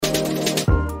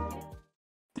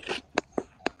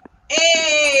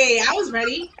I was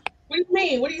ready. What do you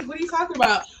mean? What are you talking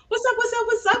about? What's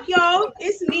up, y'all?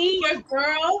 It's me, your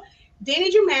girl,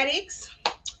 Danny Dramatics.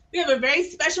 We have a very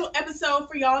special episode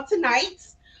for y'all tonight.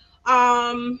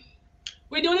 Um,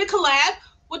 we're doing a collab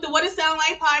with the What It Sound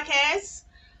Like podcast.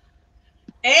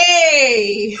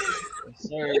 Hey,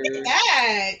 look at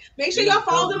that. Make sure y'all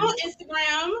follow them on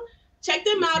Instagram. Check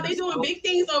them out. They're doing big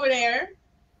things over there.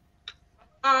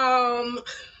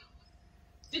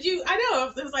 Did you? I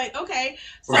know. It was like, okay.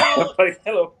 So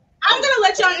hello. I'm gonna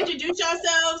let y'all introduce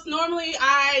yourselves. Normally,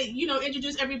 I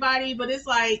introduce everybody, but it's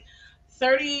like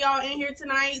 30 y'all in here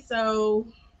tonight. So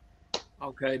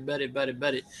okay, bet it.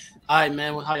 All right,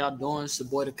 man. How y'all doing? It's the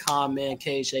boy, the Con Man,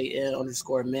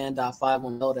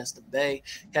 KHAN_man.510. That's the Bay.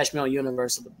 Catch me on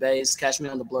Universal the Bays. Catch me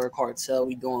on the Blur Cartel.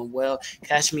 We doing well.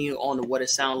 Catch me on the What It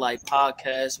Sound Like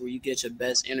podcast, where you get your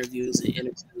best reviews and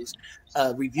interviews,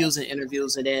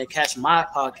 and then catch my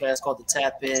podcast called the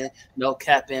Tap In No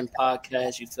Cap In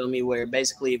podcast. You feel me? Where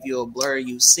basically, if you're a Blur,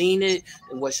 you've seen it,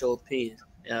 and what's your opinion?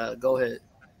 Go ahead.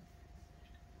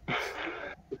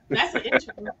 That's an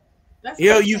intro.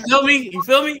 Yo, you feel me?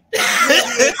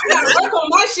 I gotta work on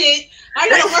my shit.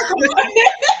 That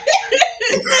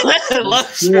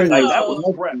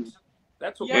was reps.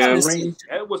 That's what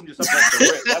that wasn't just something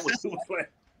rep. That was too much.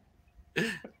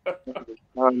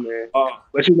 Oh man. But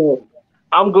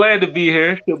I'm glad to be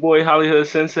here. Your boy Hollywood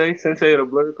Sensei of the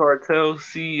Blur Cartel,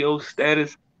 CEO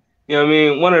status. You know what I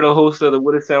mean? One of the hosts of the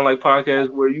What It Sound Like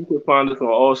podcast, where you can find us on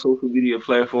all social media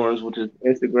platforms, which is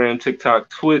Instagram,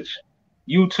 TikTok, Twitch,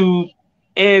 YouTube,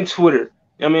 and Twitter.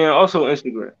 I mean, also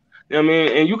Instagram. You know what I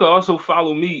mean? And you can also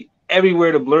follow me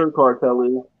everywhere the Blur Cartel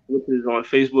is, which is on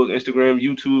Facebook, Instagram,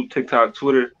 YouTube, TikTok,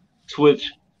 Twitter,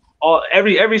 Twitch.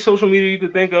 Every social media you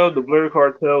could think of, the Blur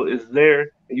Cartel is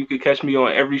there. And you can catch me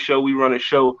on every show. We run a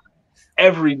show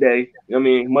every day. I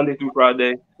mean, Monday through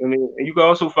Friday. I mean, and you can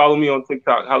also follow me on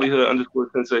TikTok,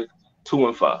 Hollywood_Sensei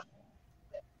 215.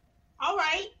 All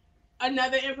right.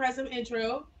 Another impressive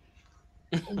intro.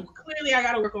 Clearly I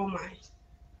gotta work on mine.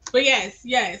 But yes.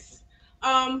 You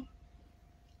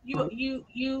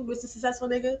Mr. Successful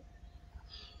Nigga.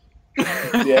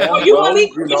 Yeah. Would you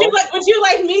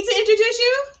like me to introduce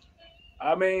you?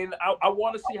 I mean, I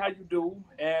want to see how you do,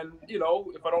 and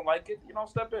if I don't like it,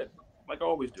 step in like I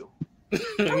always do.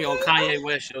 Kanye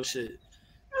West your shit.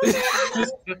 This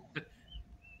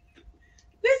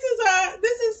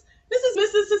is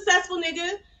Mr. Successful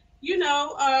Nigga.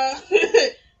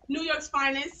 New York's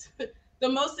finest, the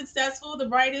most successful, the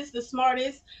brightest, the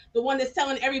smartest, the one that's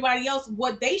telling everybody else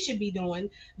what they should be doing,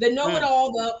 the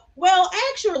know-it-all, the yo,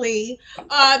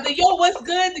 what's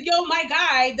good, the yo, my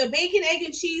guy, the bacon, egg,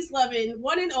 and cheese loving,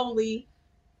 one and only,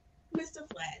 Mr.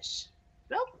 Flash.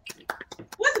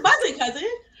 What's buzzing, cousin?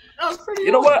 That was pretty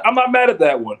You know what? I'm not mad at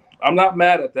that one.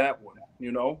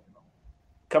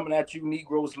 Coming at you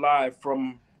Negroes live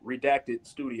from Redacted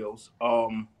Studios.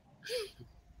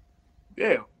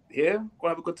 Yeah,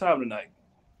 gonna have a good time tonight.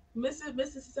 Mr.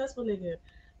 Successful Nigga.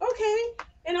 Okay.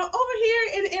 And over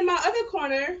here in my other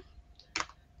corner,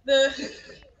 I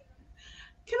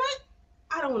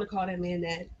don't want to call that man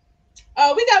that.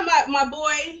 We got my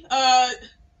boy,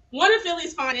 one of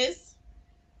Philly's finest,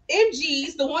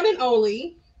 MG's, the one and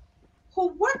only, who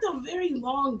worked a very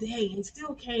long day and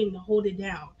still came to hold it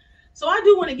down. So I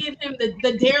do want to give him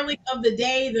the derelict of the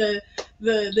day,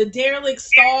 the derelict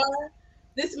star.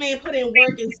 This man put in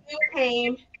work and still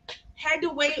came. Had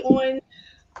to wait on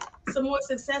some more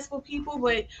successful people,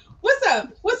 but what's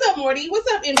up? What's up, Morty?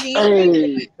 What's up,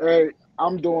 MG? Hey,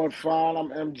 I'm doing fine.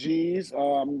 I'm MG's.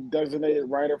 I'm designated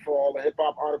writer for all the hip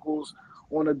hop articles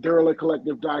on the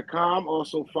DerelictCollective.com.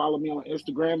 Also follow me on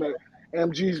Instagram at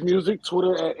MG's Music,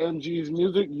 Twitter at MG's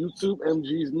Music, YouTube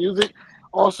MG's Music.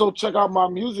 Also check out my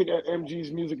music at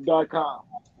mgsmusic.com.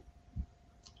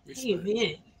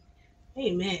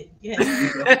 Amen. Yes.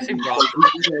 Check them out.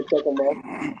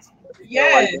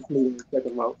 Yes. Check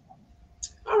them out.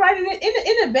 All right. In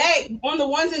the back, on the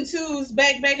ones and twos,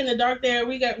 back in the dark there,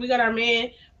 we got our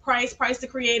man Price the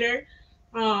creator.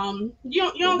 You don't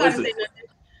gotta say nothing.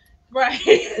 Right.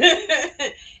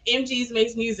 MG's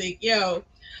makes music. Yo.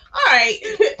 All right.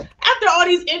 After all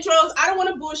these intros, I don't want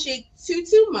to bullshit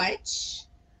too much.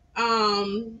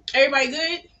 Everybody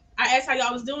good? I asked how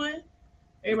y'all was doing.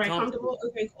 Everybody comfortable?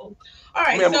 Okay, cool. All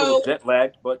right, I'm a little jet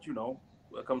lagged, but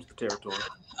that comes to territory.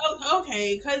 Oh,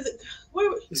 okay, because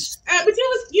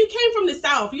you came from the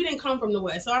South. You didn't come from the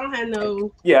West, so I don't have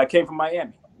no. Yeah, I came from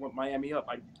Miami. Went Miami up.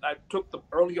 I took the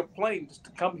earlier plane just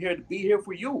to come here to be here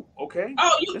for you. Okay.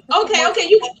 Oh, okay.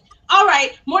 You all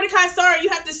right, Mordecai? Sorry, you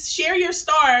have to share your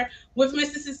star with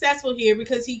Mr. Successful here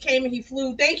because he came and he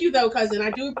flew. Thank you though, cousin. I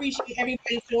do appreciate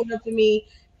everybody showing up for me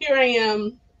here I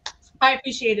am. I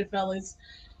appreciate it, fellas.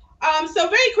 So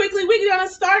very quickly, we're gonna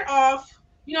start off.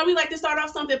 You know, we like to start off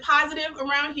something positive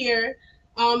around here,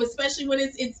 especially when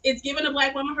it's giving a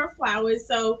black woman her flowers.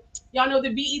 So y'all know the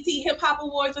BET Hip Hop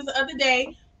Awards was the other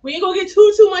day. We ain't gonna get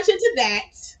too much into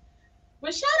that.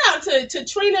 But shout out to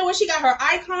Trina when she got her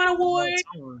Icon Award.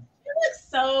 She looks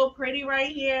so pretty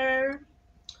right here.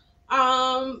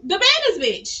 The baddest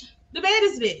bitch. The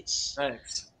baddest bitch.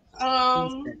 Thanks.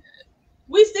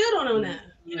 We still don't know that.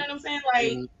 You know what I'm saying?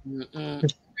 Like,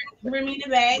 Remy the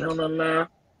bag. No.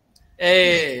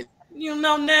 Hey, you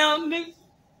know now, nigga.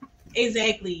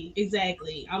 Exactly.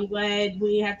 I'm glad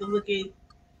we have to look at,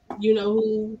 you know,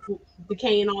 who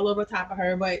decaying all over top of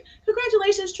her. But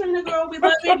congratulations, Trina girl. We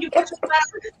love it. You got your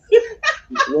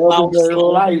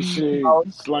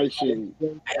Slight shade.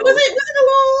 Was it a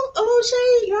little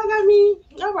shade? Y'all got me.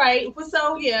 All right. But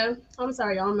so yeah, I'm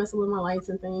sorry, y'all. I'm messing with my lights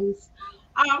and things.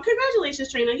 Congratulations,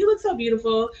 Trina. You look so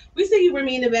beautiful. We see you,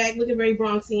 Remy, in the back, looking very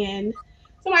Bronxian.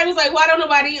 Somebody was like, "Why don't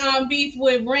nobody beef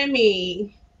with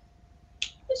Remy?"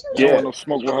 Yeah, no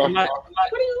smoke with her. What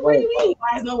do you mean?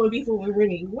 Why is no one beefing with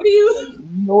Remy? What do you?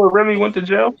 You know what Remy went to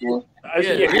jail for?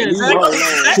 Sweetheart.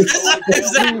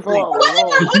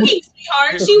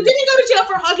 She didn't go to jail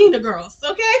for hugging the girls.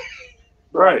 Okay.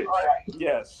 Right.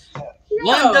 Yes.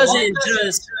 One doesn't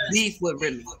just beef with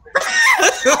Remy.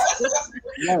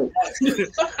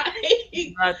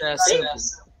 Not that simple.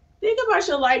 Think about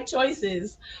your life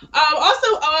choices.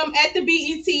 Also, at the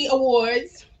BET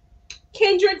Awards,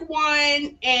 Kendrick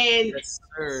won, and Yes,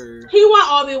 sir. he won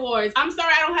all the awards. I'm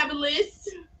sorry, I don't have a list.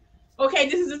 Okay,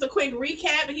 this is just a quick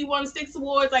recap. He won 6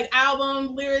 awards, like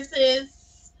album,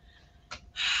 lyricist.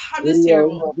 I'm just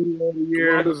terrible.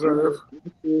 Well deserved.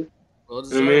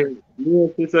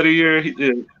 Lyricist of the year, he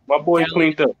did. My boy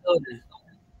cleaned up.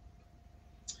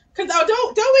 Cause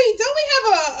don't we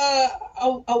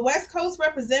have a West Coast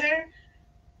representative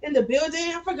in the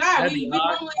building? I forgot. We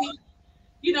normally,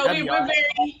 you know,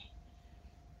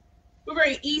 we're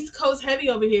very East Coast heavy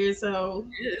over here, so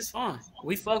yeah, it's fine.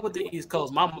 We fuck with the East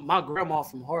Coast. My grandma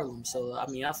from Harlem, so I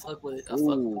mean I fuck with the East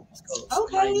Coast.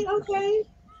 Okay.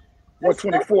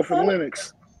 124 for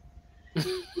Linux.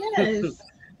 Yes.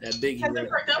 That Biggie. Has been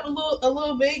perked up a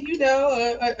little bit, you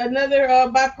know. Another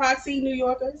by proxy New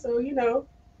Yorker, so you know,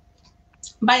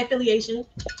 by affiliation.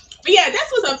 But yeah,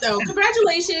 that's what's up though.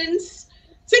 Congratulations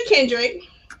to Kendrick.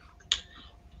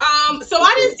 So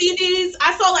I didn't see these.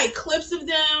 I saw like clips of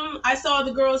them. I saw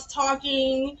the girls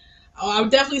talking. I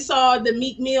definitely saw the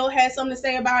Meek Mill had something to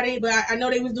say about it, but I know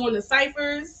they was doing the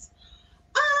ciphers.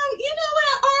 You know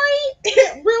what,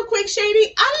 Ari? Real quick,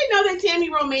 Shady. I didn't know that Tammy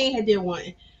Romaine had did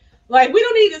one. Like, we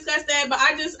don't need to discuss that, but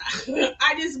I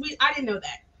didn't know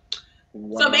that.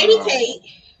 Wow. So Baby Tate,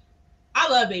 I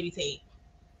love Baby Tate.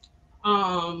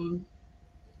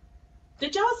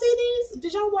 Did y'all see these?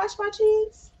 Did y'all watch by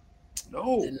chance?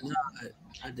 No.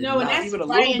 I did no, not. And that's even a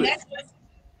right. little And bit.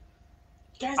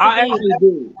 that's I actually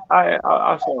did.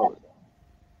 I saw it.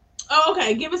 Oh,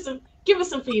 okay. Give us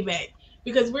some feedback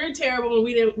because we're terrible and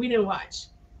we didn't watch.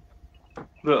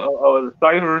 The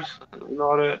ciphers and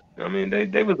all that. I mean,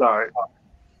 they was alright.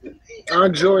 I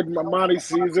enjoyed Monty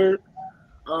Caesar.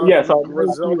 Yes,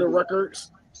 Griselda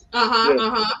Records.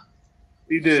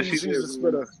 He did. She's a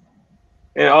spitter.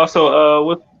 And also,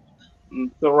 with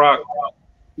The Rock,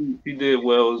 she did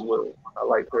well as well. I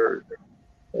like her.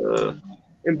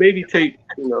 And Baby Tate,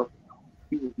 you know,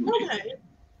 she was Gucci. Okay.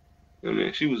 I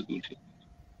mean, she was Gucci.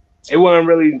 It wasn't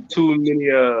really too many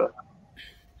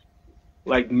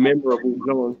like memorable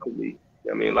joints to me.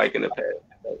 I mean, like in the past,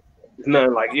 like, it's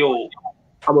nothing like yo.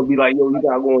 I'm gonna be like yo. You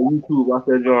gotta go on YouTube. Watch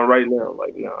that joint right now.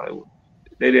 Like no,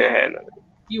 they didn't have nothing.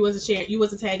 You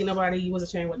wasn't tagging nobody. You wasn't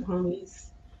sharing with the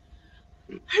homies.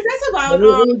 That's about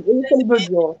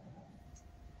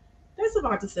that's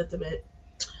about the sentiment.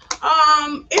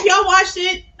 If y'all watched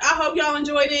it, I hope y'all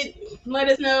enjoyed it. Let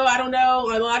us know. I don't know.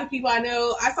 A lot of people I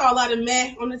know. I saw a lot of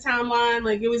meh on the timeline.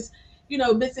 Like it was, you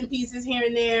know, bits and pieces here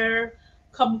and there,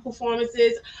 couple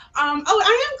performances. I am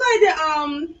glad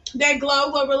that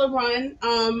Glorilla run.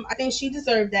 I think she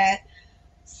deserved that.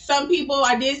 Some people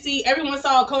I did see. Everyone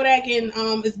saw Kodak, and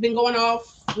it's been going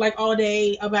off like all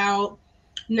day about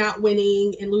not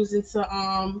winning and losing to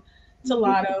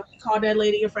Lotto. He called that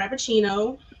lady a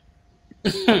frappuccino.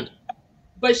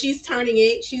 But she's turning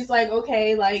it. She's like,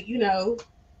 okay, like, you know.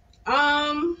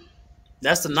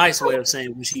 That's the nice way of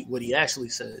saying what he actually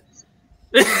said.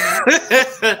 I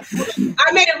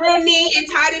made it real neat and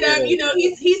tied it up. You know,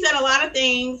 he said a lot of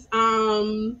things.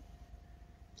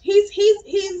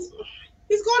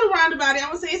 He's going around about it.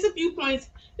 I would say it's a few points.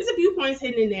 It's a few points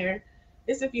hidden in there.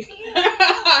 It's a few.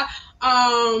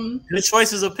 Good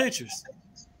choices of pictures.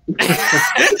 Good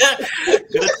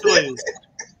choice.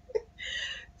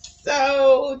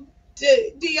 So, do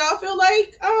y'all feel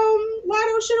like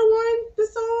Lotto should have won the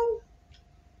song?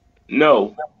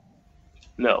 No.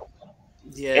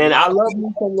 Yeah, And I love me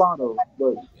some Lotto,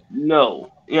 but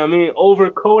no. You know what I mean? Over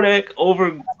Kodak,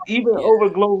 over Glorilla. You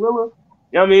know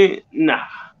what I mean? Nah.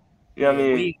 You know what I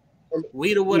mean?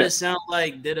 We the What It Sound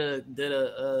Like did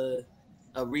a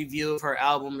review of her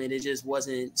album, and it just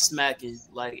wasn't smacking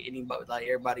like anybody, like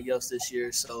everybody else this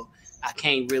year. So I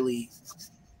can't really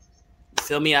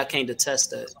feel me. I can't detest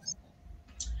that.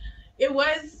 It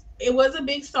was a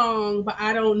big song, but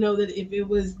I don't know that if it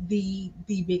was the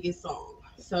biggest song.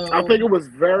 So I think it was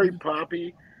very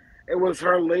poppy. It was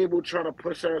her label trying to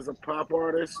push her as a pop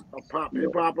artist, a pop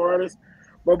hip hop artist.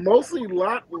 But mostly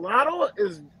Lotto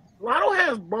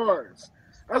has bars.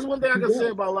 That's one thing I can say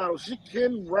about Lotto. She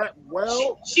can rap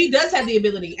well. She does have the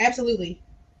ability, absolutely.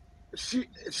 She's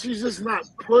just not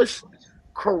pushed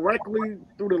correctly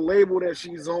through the label that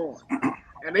she's on.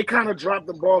 And they kind of drop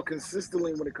the ball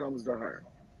consistently when it comes to her.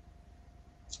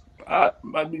 I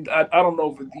mean, I don't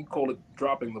know if you call it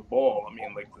dropping the ball. I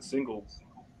mean, like the single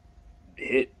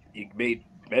hit, you made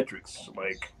metrics.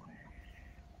 Like,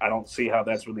 I don't see how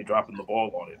that's really dropping the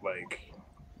ball on it. Like,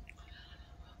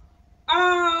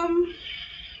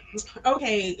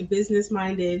 okay, business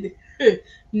minded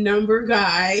number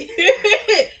guy.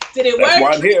 Did it that's work?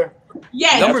 why I'm here.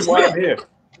 Yes, that's why I'm here.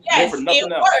 Yes, it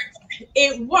worked.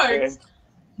 It worked. Okay.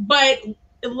 But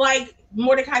like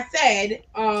Mordecai said,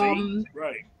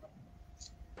 right.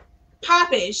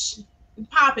 Popish.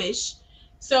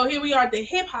 So here we are at the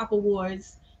Hip Hop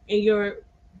Awards, and your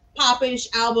Popish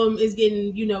album is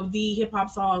getting, the hip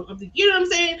hop song of the, you know what I'm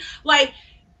saying? Like,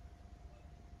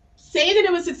 saying that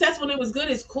it was successful and it was good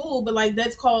is cool, but like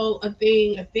that's called a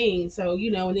thing. So,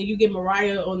 and then you get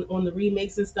Mariah on the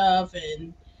remix and stuff,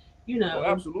 and Well,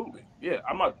 absolutely. Yeah,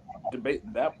 I'm not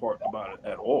debating that part about it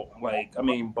at all. Like, I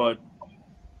mean, but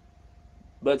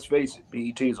let's face it,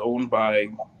 BET is owned by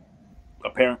a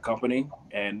parent company,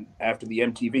 and after the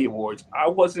MTV Awards, I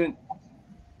wasn't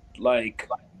like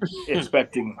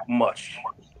expecting much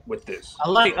with this. I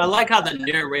like how the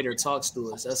narrator talks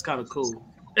to us. That's kind of cool.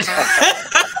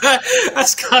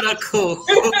 That's kind of cool.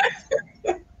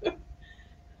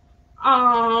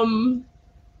 I mean,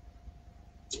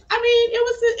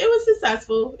 it was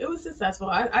successful. It was successful.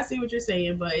 I see what you're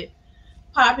saying, but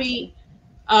Poppy,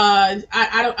 I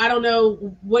don't know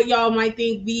what y'all might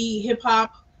think the hip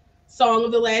hop song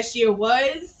of the last year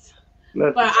was,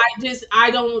 but I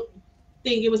don't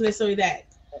think it was necessarily that.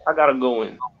 I gotta go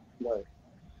in.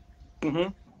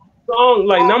 Song,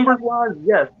 like numbers wise,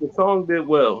 yes, the song did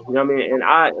well. You know what I mean? And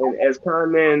as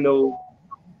Con Man knows,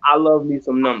 I love me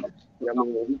some numbers. You know what I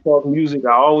mean? When we talk music,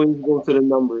 I always go to the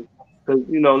numbers because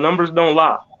numbers don't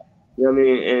lie. You know what I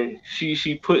mean? And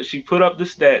she put up the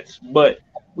stats, but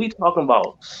we talking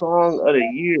about song of the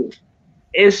year.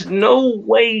 It's no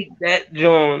way that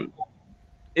John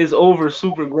is over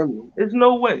Super Gremlin. There's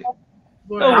no way.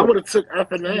 Well, I would have took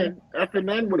FNN.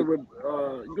 FNN would have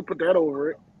you could put that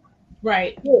over it.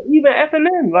 Right. Yeah, even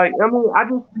FNN. Like, I mean, I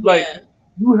just like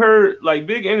you heard like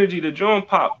Big Energy to John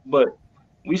Pop, but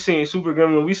we seen Super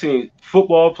Gremlin, we seen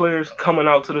football players coming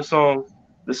out to the song.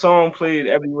 The song played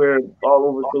everywhere, all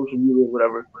over social media,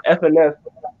 whatever. FNF,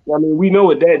 I mean, we know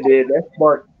what that did. That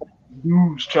sparked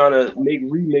dudes trying to make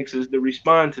remixes to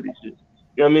respond to this shit.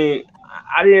 You know what I mean?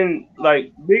 I didn't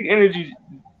like Big Energy.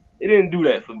 It didn't do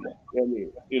that for me.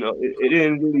 You know what I mean? It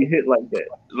didn't really hit like that.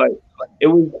 Like it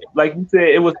was, like you said,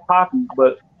 it was poppy,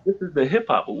 but this is the hip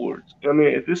hop awards. You know what I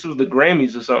mean? If this was the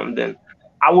Grammys or something, then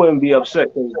I wouldn't be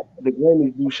upset because the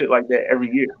Grammys do shit like that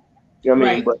every year. You know what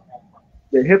I mean? But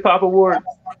the hip hop awards,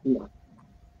 no.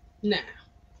 Nah.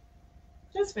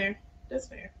 That's fair.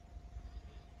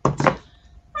 All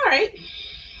right.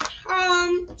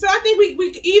 So I think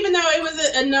we even though it was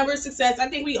a number success, I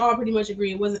think we all pretty much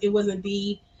agree it wasn't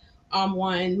the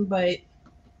one, but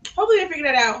hopefully they figured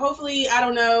that out. Hopefully, I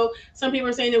don't know. Some people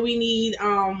are saying that we need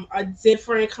a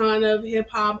different kind of hip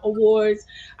hop awards.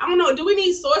 I don't know. Do we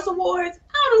need Source Awards?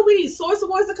 I don't know. If we need Source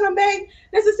Awards to come back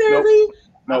necessarily.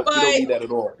 No, but you don't need that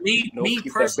at all. Me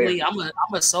personally, I'm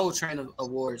a Soul Train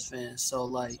Awards fan. So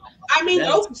like, I mean,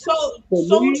 Soul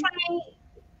Train.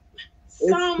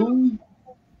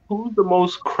 Who's the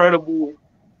most credible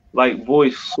like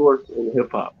voice source in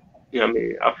hip hop? You know what I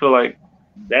mean? I feel like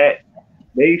that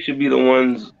they should be the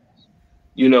ones,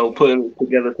 putting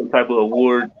together some type of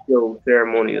award show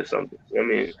ceremony or something. You know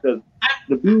what I mean? Because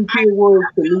the BET Awards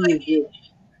to me is just,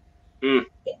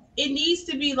 it needs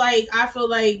to be like, I feel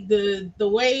like the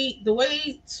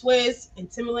way Swiss and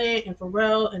Timbaland and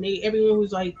Pharrell and everyone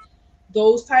who's like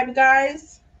those type of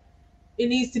guys, it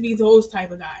needs to be those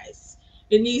type of guys.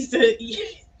 It needs to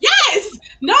yes.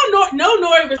 No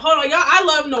Nori. Hold on, y'all. I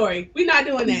love Nori. We're not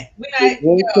doing that. We're not.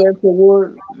 Drink Champs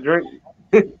Award. Drink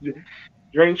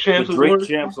The Champs Drink Award.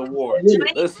 Champs Award.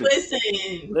 Drink, Listen.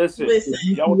 listen.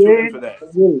 Y'all would tune in for that.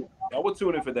 Y'all would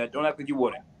tune in for that. Don't act like you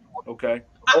wouldn't. Okay.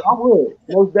 I would.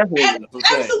 Most definitely.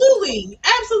 Absolutely.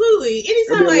 Anytime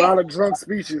There'll be a like lot of drunk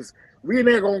speeches. We ain't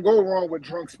gonna go wrong with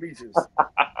drunk speeches.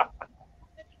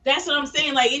 that's what I'm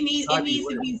saying. Like it needs to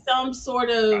be some sort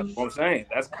of. That's what I'm saying.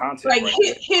 That's content. Like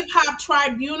right hip hop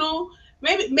tribunal.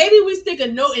 Maybe we stick a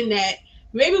note in that.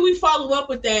 Maybe we follow up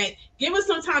with that. Give us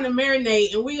some time to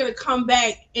marinate, and we're gonna come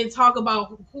back and talk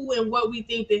about who and what we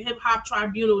think the hip hop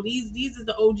tribunal. These are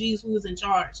the OGs who is in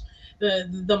charge.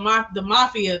 The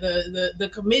mafia, the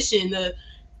commission, the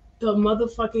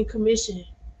motherfucking commission.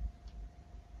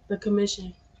 The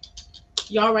commission.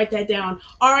 Y'all write that down.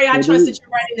 Ari, I trust that you're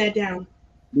writing that down.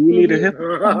 Do we need a hip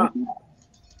hop?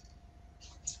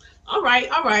 All right.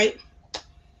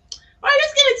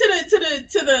 Let's get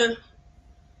into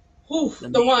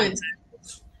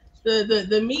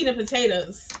the meat and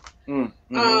potatoes.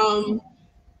 Mm-hmm.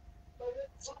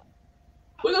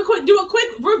 We're gonna do a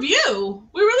quick review.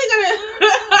 We're really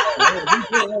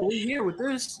gonna. We here with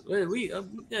this.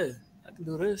 I can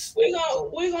do this.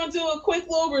 We're gonna do a quick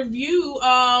little review.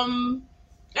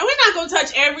 And we're not gonna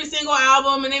touch every single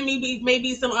album, and then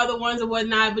maybe some other ones and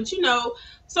whatnot. But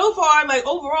so far, like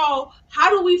overall, how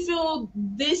do we feel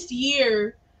this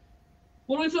year?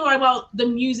 What do we feel about the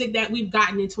music that we've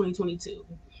gotten in 2022?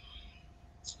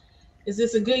 Is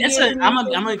this a good year? I'm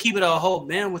gonna keep it a whole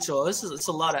band with y'all. It's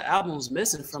a lot of albums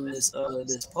missing from this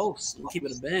post. We'll keep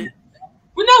it a band.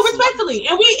 Well, no, respectfully,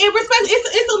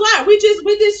 it's a lot. We just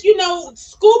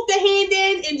scoop the hand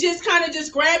in and just kind of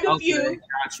just grab a few.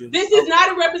 This is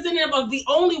not a representative of the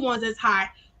only ones that's high.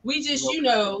 We just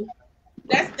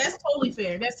that's totally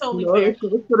fair. That's totally fair. It's for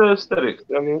the aesthetics.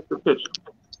 I mean, it's the picture.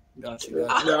 Gotcha. Yeah,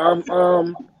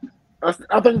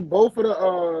 I think both of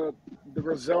the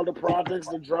Griselda projects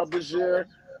that dropped this year.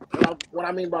 What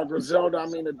I mean by Griselda, I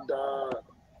mean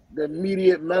the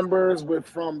immediate members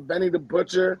from Benny the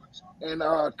Butcher and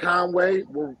Conway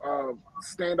were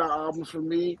standout albums for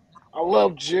me. I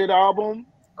love Jid album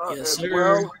yes, as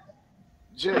well.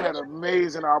 Jid had an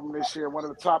amazing album this year, one of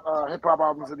the top hip hop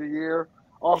albums of the year.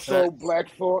 Also, Black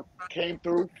Thought came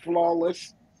through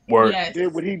flawless. Word. Yes.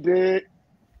 Did what he did.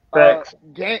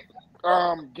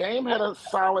 Game had a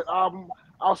solid album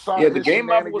outside of his the Game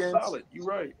album shenanigans. was solid. You're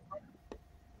right.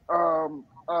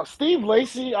 Steve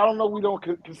Lacy, I don't know, we don't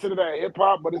consider that hip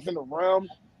hop, but it's in the realm.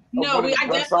 No, I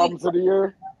best albums of the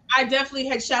year. I definitely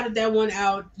had shouted that one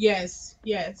out. Yes.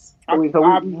 I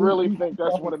really think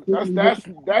that's one of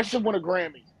that should win a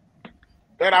Grammy.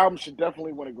 That album should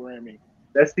definitely win a Grammy.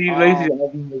 That Steve Lacy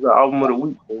album was the album of the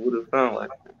week. It would have sounded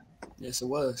like it. Yes, it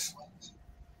was.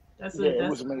 It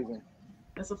was amazing.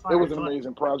 That's a fire. It was an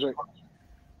amazing project.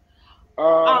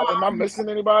 Am I missing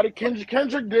anybody?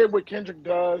 Kendrick did what Kendrick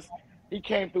does. He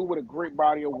came through with a great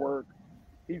body of work.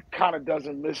 He kind of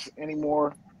doesn't miss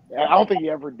anymore. I don't think he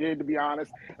ever did, to be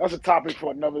honest. That's a topic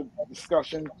for another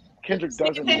discussion. Kendrick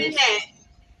doesn't miss.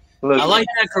 I like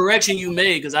that correction you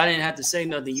made because I didn't have to say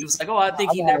nothing. You was like, "Oh, I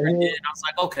think he never did." And I was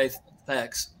like, "Okay,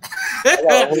 facts."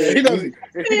 He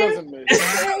doesn't miss.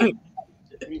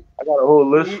 I got a whole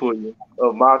list for you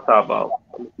of my top albums.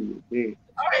 All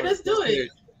right, let's do it.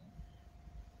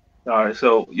 All right,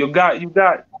 so you got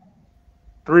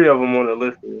 3 of them on the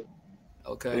list here.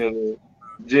 Okay. You know what I mean?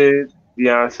 Jid,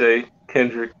 Beyonce,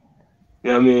 Kendrick. You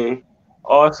know what I mean?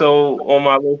 Also on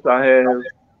my list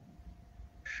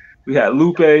we had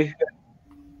Lupe,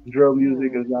 Drill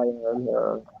Music and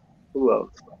Zion. Who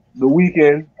else? The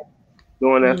Weeknd,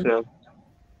 doing FM.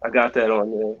 I got that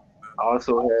on there. I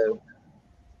also have.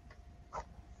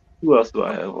 Who else do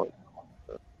I have on?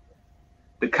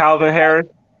 The Calvin Harris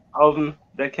album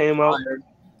that came out.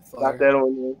 Fire. Got that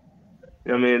on there. You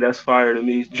know what I mean? That's fire to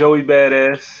me. Joey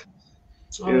Badass.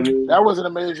 You know what I mean? That was an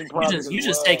amazing project. You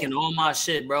just taking all my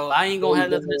shit, bro. I ain't gonna have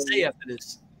nothing to say after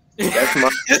this. That's my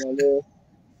shit on there.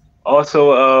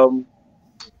 Also,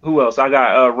 who else? I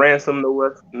got Ransom, No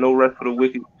Rest for the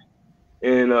Wicked.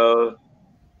 And the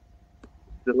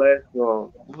last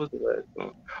song. What was the last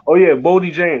song? Oh yeah, Bodie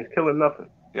James, Killing Nothing.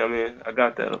 You know what I mean? I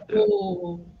got that up there.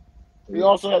 Ooh. He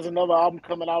also has another album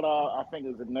coming out, I think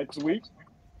is it next week.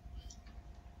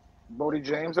 Bodie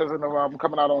James has another album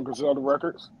coming out on Griselda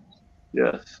Records.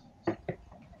 Yes.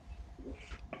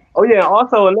 Oh yeah,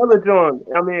 also another joint.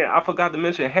 I mean, I forgot to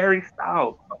mention Harry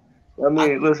Styles. You know I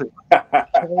mean, listen. I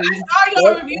saw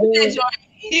your review that joint.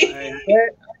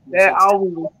 That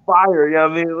album was fire. You know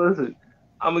what I mean? Listen,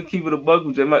 I'm gonna keep it a buck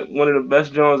with you. One of the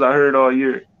best songs I heard all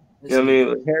year. You know what I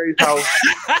mean? Harry's House.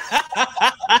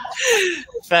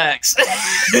 Facts.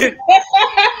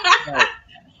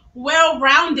 Well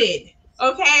rounded.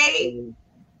 Okay.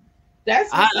 That's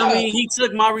I mean, he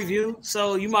took my review,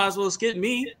 so you might as well skip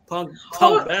me, punk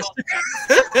bastard.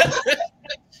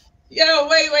 Yo,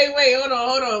 wait,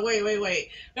 hold on, wait.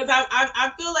 Because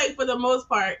I feel like for the most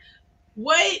part,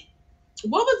 what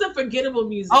was the forgettable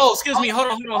music? Oh, excuse me,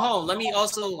 hold on. Let me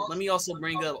also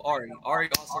bring up Ari. Ari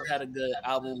also had a good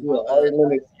album. Yeah, Ari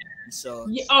Lennox. So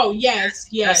yes.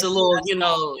 That's a little, you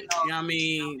know what I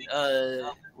mean?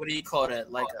 What do you call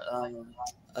that? Like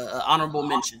a honorable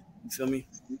mention. You feel me?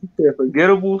 You said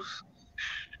forgettables.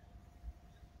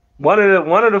 One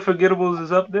of the forgettables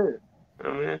is up there.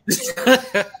 I mean,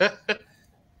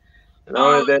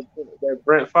 that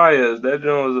Brent Fires, that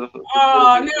joint was a.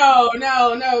 Oh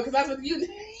no, because that's what you.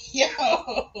 Yo,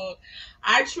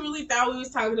 I truly thought we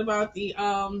was talking about the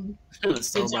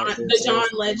John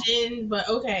Legend, but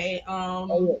okay.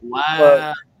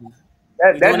 Wow.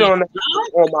 That joint on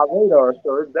my radar,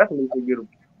 so it's definitely forgettable.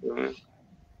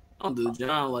 I don't do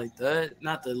John like that.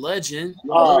 Not the Legend.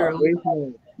 We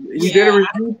did a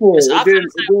review for it. It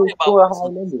didn't score high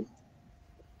numbers.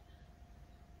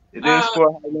 It didn't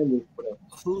score high numbers.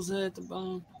 Who's at the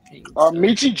bottom?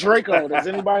 Michi Draco. Does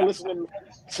anybody listen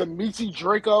to Michi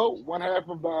Draco? One half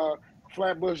of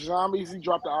Flatbush Zombies. He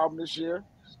dropped the album this year.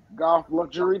 Golf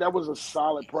Luxury. That was a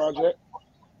solid project.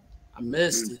 I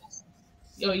missed it.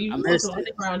 Yo, I missed it.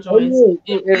 Underground joints.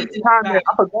 I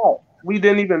forgot. We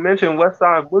didn't even mention West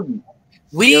Side Boogie.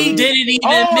 We didn't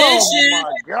even mention.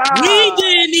 We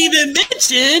didn't even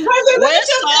mention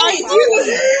West Side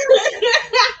Boogie.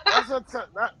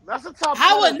 That's a top.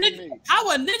 How a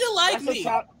nigga like me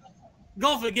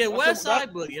gonna forget West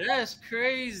Side Boogie? That's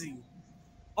crazy.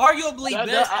 Arguably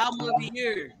best album of the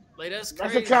year. Like that's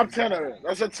crazy. That's a top tenner.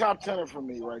 That's a top tenner for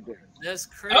me right there. That's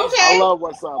crazy. Okay. I love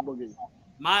West Side Boogie.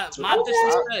 My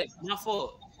disrespect. My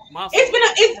fault.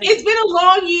 It's been a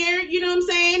long year, you know what I'm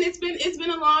saying? It's been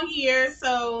a long year,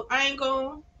 so I ain't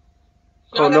going.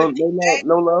 No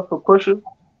love for Pusha.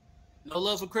 No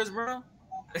love for Chris Brown.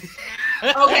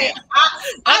 Okay,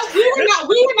 we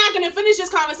were not gonna finish this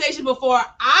conversation before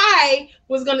I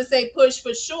was gonna say Push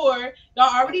for sure.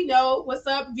 Y'all already know what's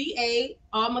up, VA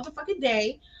all motherfucking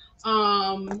day.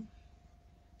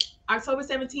 October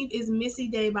 17th is Missy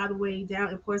Day, by the way, down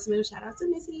in Portsmouth. Shout out to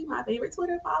Missy, my favorite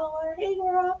Twitter follower. Hey,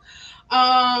 girl.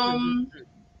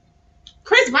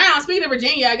 Chris Brown, speaking of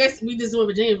Virginia, I guess we just doing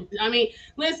Virginia. I mean,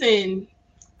 listen,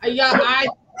 y'all,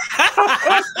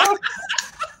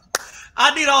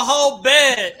 I need a whole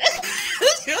bed.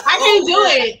 I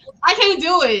can't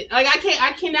do it. Like, I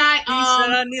cannot. He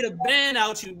said I need a band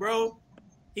out you, bro.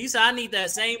 He said, I need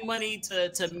that same money to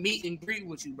meet and greet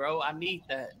with you, bro. I need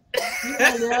that.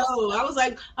 I know. I was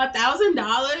like,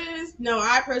 $1,000? No,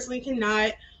 I personally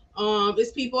cannot.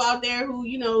 It's people out there who,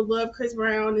 love Chris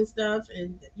Brown and stuff.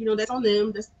 And, that's on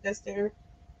them. That's their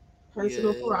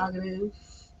personal prerogative.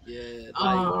 Yeah.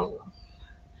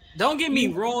 Don't get me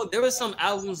wrong. There were some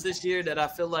albums this year that I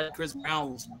feel like Chris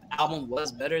Brown's album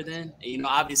was better than.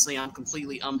 Obviously, I'm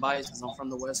completely unbiased because I'm from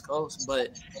the West Coast.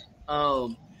 But,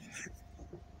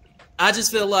 I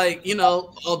just feel like,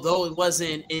 although it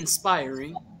wasn't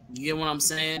inspiring, you get what I'm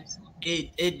saying?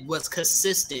 It was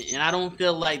consistent. And I don't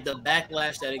feel like the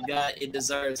backlash that it got, it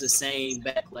deserves the same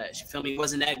backlash. You feel me? It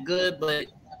wasn't that good, but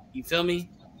you feel me?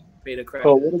 Pay the credit.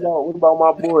 So what about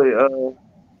my boy?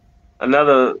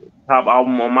 Another top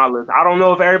album on my list. I don't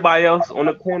know if everybody else on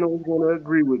the panel is going to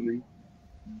agree with me,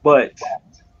 but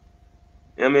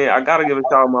I got to give a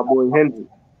shout out to my boy Hendrix,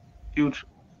 Future.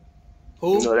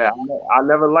 Who? That I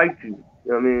never liked you.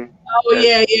 You know what I mean? Oh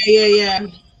yeah.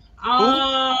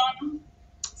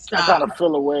 Stop. I kind of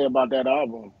feel a way about that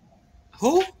album.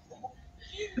 Who?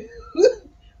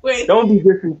 Wait. Don't be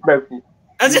disrespectful.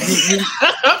 I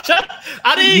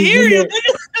didn't hear you.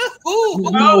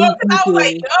 Who? I was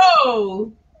like,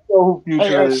 no.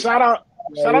 Hey, shout out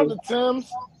to Tim's.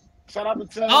 Shout out to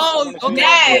Tim's. Oh,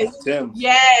 okay.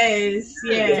 Yes.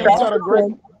 She had a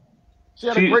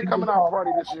great coming out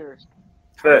party this year.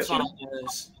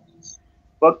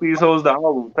 Fuck these hoes, the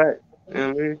album pack. You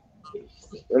know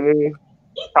what I mean?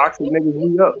 Toxic niggas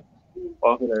beat up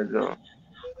off of that joint.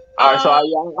 All right, so I'm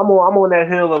on that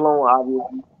hill alone,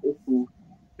 obviously. It's cool.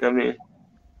 You know what I mean?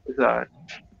 It's all right.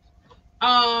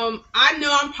 I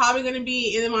know I'm probably gonna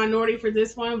be in the minority for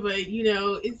this one, but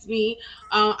it's me.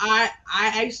 I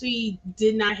actually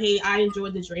did not hate. I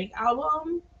enjoyed the Drake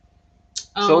album.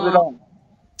 So did I.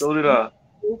 So did I.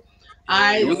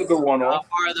 It was a good one-off.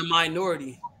 Part of the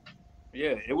minority.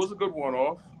 Yeah, it was a good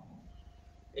one-off.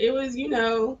 It was,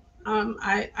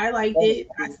 I liked it.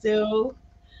 I still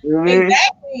Mm-hmm.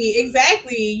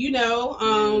 exactly.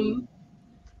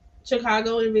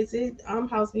 Chicago invented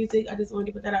house music. I just wanted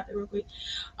to put that out there real quick.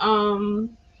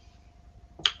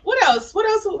 What else? What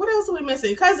else are we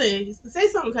missing? Cousin, say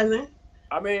something, cousin.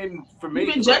 I mean, for me,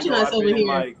 You've been judging us over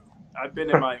here. I've been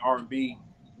in my R&B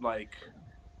like.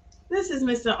 This is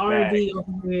Mr. R&B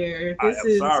over here. I'm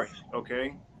sorry.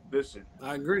 Okay, listen.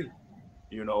 I agree.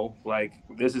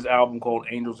 This is album called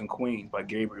Angels and Queens by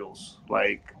Gabriel's.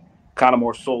 Kind of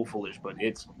more soulfulish, but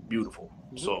it's beautiful.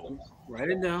 So write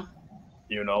it down.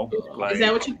 Is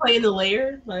that what you play in the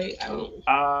layer? I don't.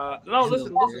 No,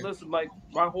 listen. Like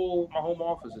my home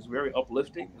office is very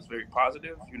uplifting. It's very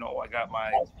positive. I got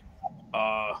my,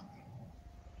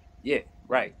 yeah,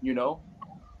 right.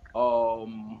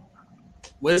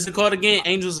 What is it called again?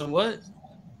 Angels and what?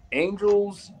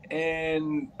 Angels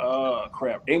and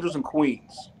Angels and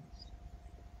Queens.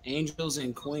 Angels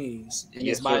and Queens, and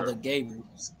yes, it's by sir. the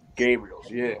Gabriels. Gabriels,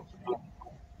 yeah.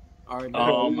 All right.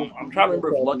 I'm trying to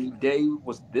remember if Lucky Day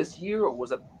was this year or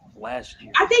was it last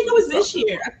year? I think it was this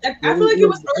year. I feel like it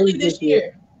was early this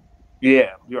year.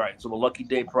 Yeah, you're right. So the Lucky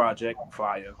Day project,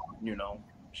 fire.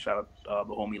 Shout out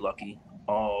the homie Lucky.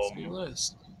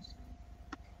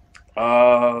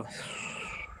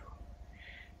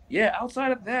 Yeah,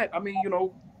 outside of that, I mean,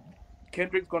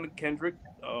 Kendrick's going to Kendrick.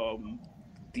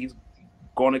 He's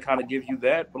going to kind of give you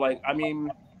that. But,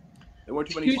 there weren't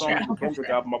too many songs from Kendrick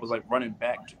album I was, running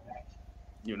back to,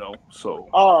 so.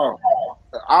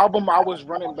 The album I was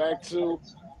running back to,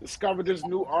 discovered this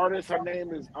new artist. Her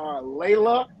name is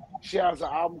Layla. She has an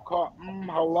album called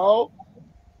Hello.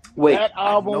 Wait, that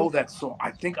album, I know that song.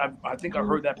 I think I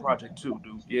heard that project too,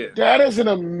 dude. Yeah, that is an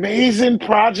amazing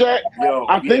project.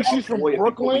 I think she's from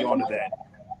Brooklyn. Onto that.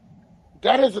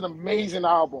 That is an amazing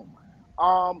album.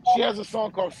 She has a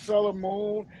song called Solar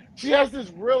Moon. She has this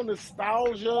real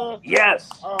nostalgia,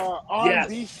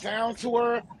 R&B sound to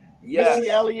her. Missy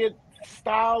Elliott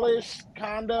stylish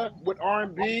kinda with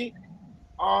R&B.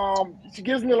 She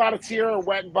gives me a lot of Tierra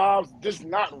Whack vibes, just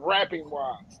not rapping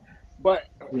wise. But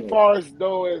as far as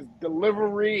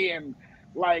delivery and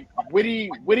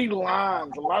witty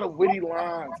lines, a lot of witty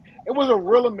lines. It was a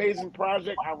real amazing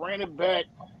project. I ran it back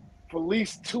for at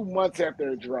least 2 months after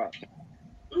it dropped.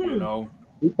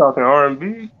 You talking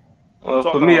R&B? Well,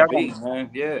 for me, R&B, man.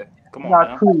 Yeah, come on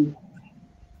now. Cool.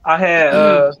 I had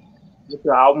the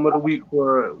album of the week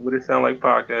for What It Sound Like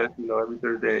podcast. Every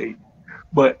Thursday at 8.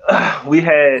 But we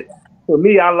had, for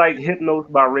me, I like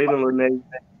Hypnos by Raven Lene.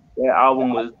 That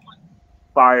album was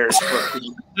fire.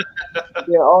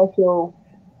 Yeah, also,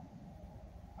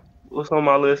 what's on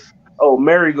my list? Oh,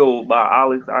 Marigold by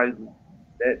Alex Isaac.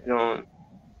 That John,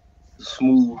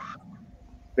 smooth,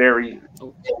 very,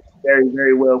 very,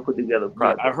 very well put together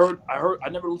project. Yeah, I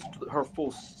never listened to her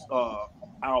full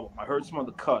album. I heard some of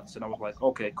the cuts, and I was like,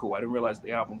 okay, cool. I didn't realize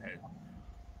the album had.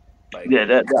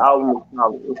 The album was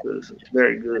solid. It's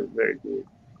very good, very good.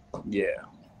 Yeah.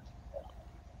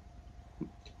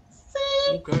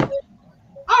 Okay.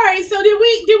 All right, so did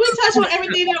we touch on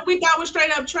everything that we thought was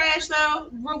straight up trash though,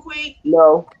 real quick?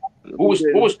 No. What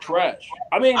was trash?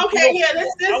 I mean, okay, I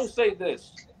will say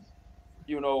this.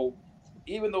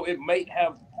 Even though it might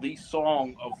have the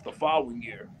song of the following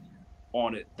year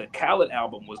on it, the Khaled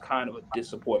album was kind of a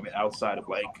disappointment outside of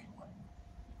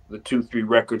the 2-3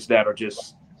 records that are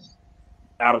just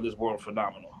out of this world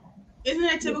phenomenal. Isn't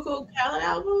that a typical Khaled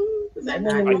album? Is that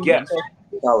not? I guess.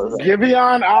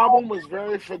 Giveon album was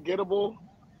very forgettable.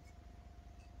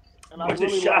 Which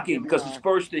is shocking because his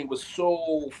first thing was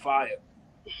so fire.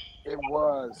 It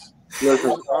was.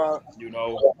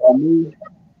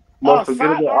 Most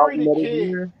forgettable album of the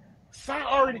year. Sign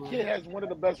Already Kid has one of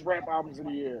the best rap albums of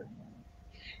the year.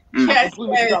 Yes, I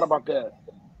completely forgot about that.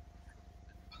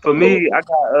 For me, I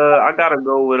gotta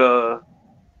go with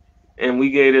and we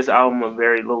gave this album a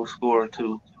very low score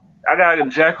too. I got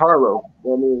Jack Harlow.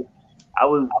 I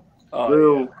was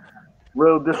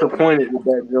real disappointed with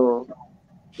that joint.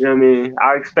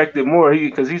 I expected more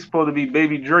because he's supposed to be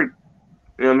Baby Drake.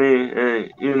 And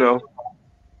the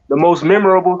most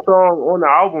memorable song on the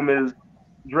album is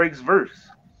Drake's verse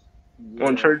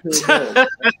on Church Hill Dance.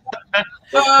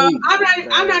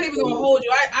 I'm not even gonna hold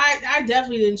you. I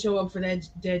definitely didn't show up for that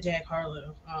Jack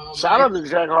Harlow. Shout out to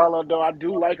Jack Harlow though. I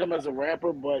do like him as a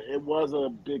rapper, but it was a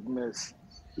big miss.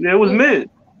 Yeah, it was mid.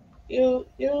 You'll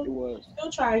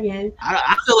try again.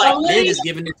 I feel like Mid is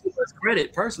giving it too much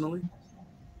credit personally.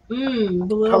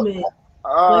 Below Mid.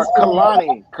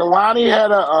 Kalani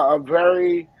had a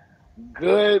very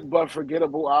good but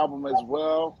forgettable album as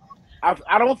well.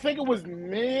 I don't think it was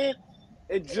mid.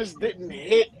 It just didn't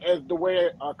hit as the way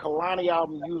a Kalani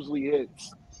album usually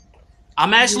hits.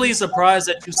 I'm actually surprised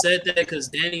that you said that because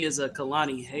Danny is a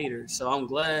Kalani hater. So I'm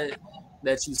glad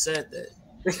that you said that.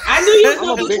 I knew you was I'm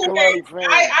gonna a be big triggered. Kalani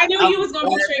fan. I knew you was gonna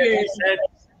be triggered.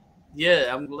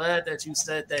 Yeah, I'm glad that you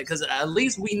said that because at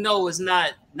least we know it's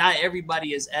not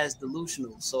everybody is as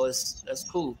delusional. So that's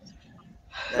cool.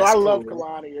 No, I love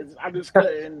Kalani. I just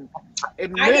couldn't. I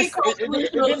get called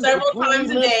delusional several times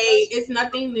a day. It's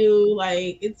nothing new.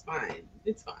 Like it's fine.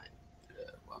 It's fine.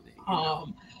 Yeah,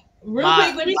 real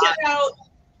quick, let me shout out.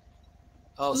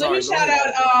 Oh, let me shout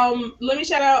out. Let me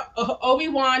shout out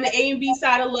Obi-Wan, the A and B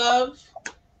side of love.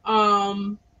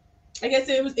 I guess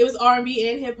it was R&B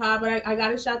and hip hop, but I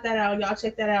gotta shout that out. Y'all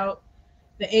check that out.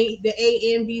 The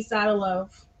A and B side of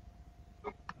love.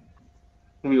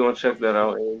 We gonna check that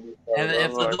out.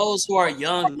 And for those who are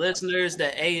young listeners,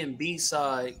 the A and B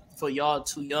side, for y'all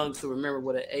too young to remember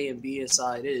what an A and B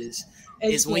side is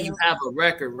when you have a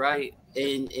record, right?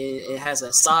 And it has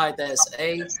a side that's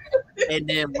A, and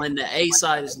then when the A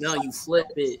side is done, you flip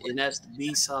it, and that's the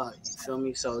B side. You feel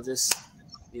me? So just,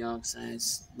 you know what I'm saying?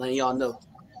 Just letting y'all know.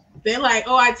 They're like,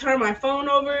 oh, I turned my phone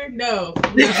over? No.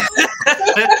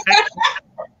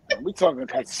 We talking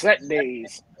cassette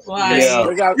days. Wow. Yeah.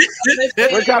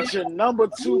 Break out your number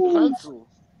 2 pencil.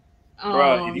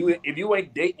 Bro, if you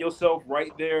ain't date yourself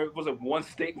right there, it was a one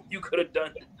statement you could have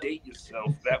done to date yourself.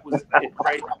 That was it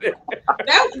right there.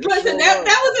 That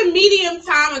was a medium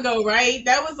time ago, right?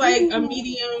 That was like a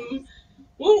medium.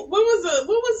 When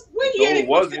year? No, it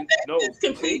wasn't. No, it's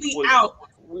completely was, out.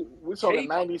 We're talking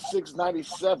 96,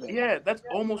 97. Yeah, that's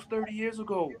almost 30 years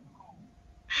ago.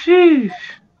 Sheesh.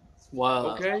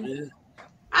 Wow. Okay. Yeah.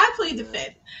 I plead the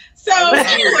fifth. So I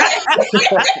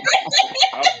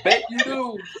bet you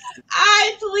do.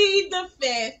 I plead the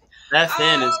fifth. That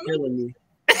fan is killing me.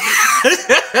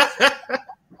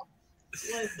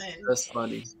 Listen. That's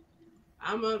funny.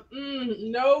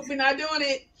 Nope, we're not doing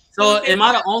it. So am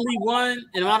I the only one?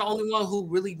 Am I the only one who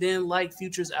really didn't like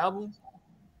Future's album?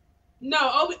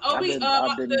 No, the homie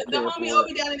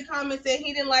Obi down in the comments said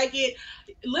he didn't like it.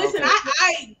 Listen, okay.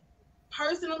 I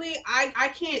personally,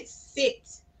 I can't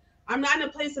sit. I'm not in a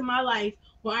place in my life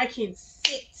where I can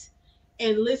sit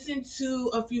and listen to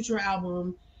a Future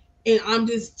album, and I'm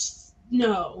just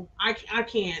no, I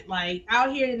can't. Like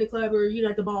out here in the club or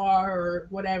at the bar or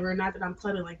whatever. Not that I'm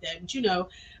clubbing like that, but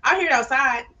out here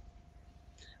outside,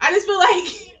 I just feel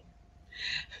like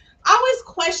I always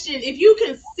question if you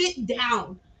can sit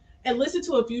down and listen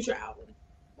to a Future album.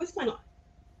 What's going on?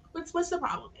 What's the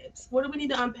problem, Ibs? What do we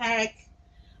need to unpack?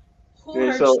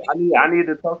 I need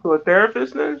to talk to a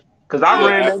therapist then? Because I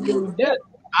ran that dude.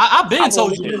 I've been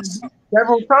told you this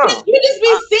several times. You just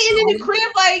be sitting in the crib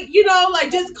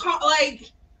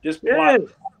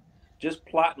just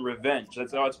plotting revenge.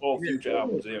 That's all Future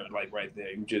albums are like right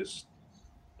there. You just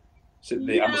sit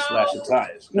there. I'm gonna slash the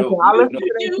tires. No, I listened to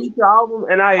that Future album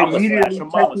and I immediately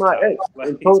text my ex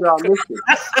and told her I missed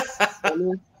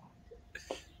it.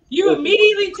 You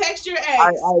immediately text your ex.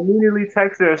 I immediately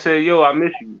text her and say, "Yo, I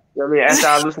miss you." You know what I mean? After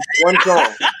I listened to one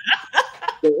song,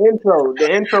 the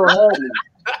intro had me.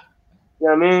 You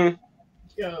know what I mean?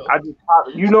 Yo.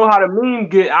 You know how the meme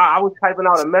get. I was typing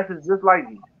out a message just like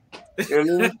you. You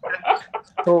know what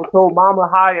I mean? Told mama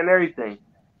hi and everything.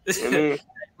 You know what I mean?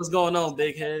 What's going on,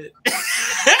 big head?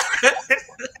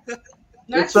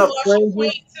 Not you lost your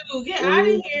weight too. Get out of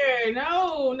here.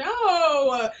 No.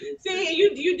 See,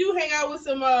 you do hang out with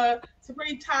some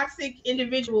pretty toxic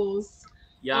individuals.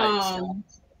 Yikes.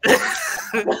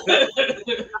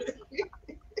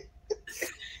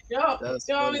 Yeah,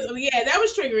 that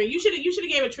was triggering. You should have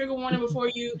gave a trigger warning before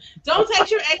you. Don't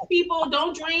text your ex, people.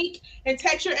 Don't drink and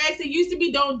text your ex. It used to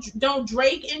be don't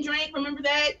Drake and drink. Remember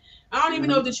that? I don't even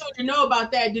know if the children know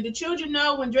about that. Do the children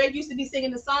know when Drake used to be singing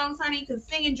the songs, honey? Because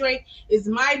singing Drake is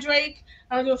my Drake.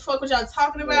 I don't give a fuck what y'all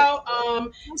talking about.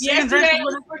 Yesterday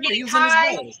we were getting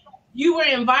high. You were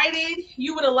invited.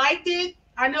 You would have liked it.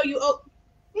 I know you.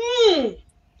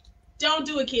 Don't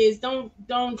do it, kids. Don't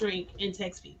drink and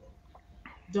text people.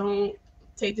 Don't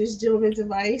take this gentleman's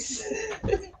advice.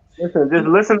 Listen, just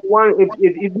listen to one.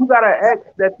 If you got an ex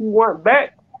that you want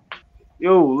back,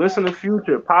 yo, listen to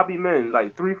Future, Poppy Men,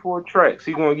 like 3-4 tracks.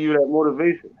 He's gonna give you that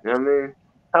motivation. You know what I mean?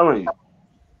 Telling you,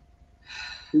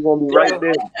 he's gonna be right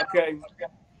there. Okay,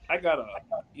 I got a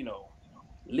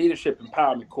leadership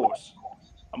empowerment course.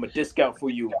 I'm a discount for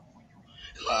you.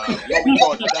 We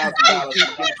charge $1,000 to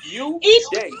give it to you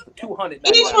today for $200.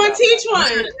 Each one, teach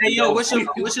one. Hey, yo, what's your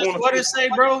sweater say,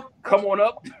 bro? Come on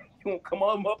up. You want to come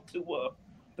on up to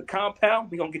the compound?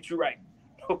 We gonna get you right.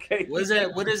 Okay. What is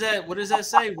that? What does that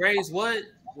say? Raise what?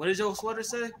 What does your sweater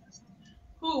say?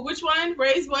 Who? Which one?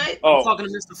 Raise what? I'm talking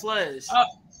to Mr. Flash. Oh.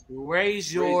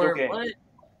 Raise your game.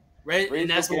 what? And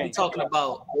that's what we're talking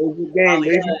about. Raise your game,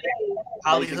 baby.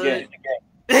 Hollywood.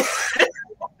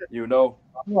 You know.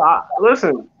 Well,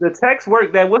 listen, the text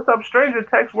work. That "What's up, stranger?"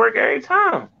 text work every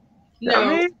time. No,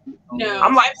 I mean, no.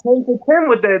 I'm like 10 for 10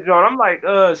 with that, John. I'm like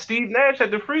Steve Nash at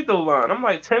the free throw line. I'm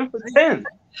like 10 for 10.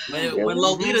 When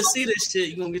Lolita see this shit,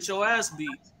 you gonna get your ass beat.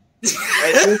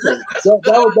 Hey, listen,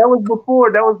 that was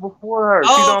before. That was before her.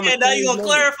 Oh, okay. Now you gonna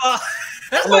clarify.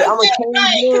 I'm a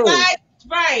change man.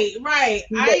 Right.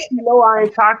 You know I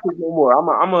ain't toxic no more.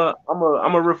 I'm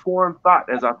a reformed thought,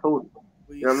 as I told you.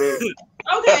 You know what I mean?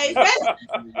 Okay,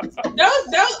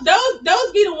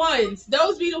 those be the ones.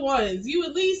 Those be the ones. You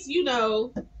at least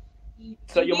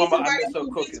Tell your mama I miss her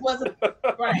cooking.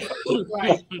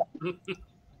 Right.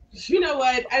 You know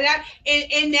what?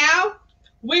 And now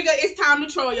it's time to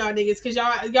troll y'all niggas because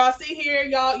y'all sit here,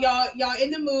 y'all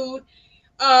in the mood.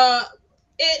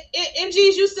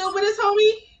 MGs, you still with us,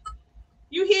 homie?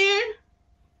 You here?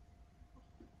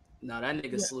 No, that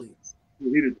nigga sleep.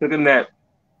 He just took a nap.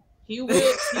 He would.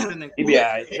 He be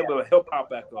alright. He'll pop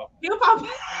back up. He'll pop.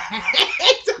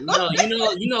 No,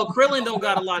 you know, Krillin don't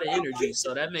got a lot of energy,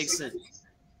 so that makes sense.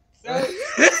 So,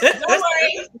 don't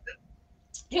worry.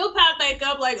 He'll pop back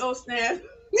up like, oh snap.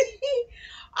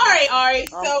 All right.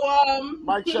 So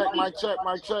mic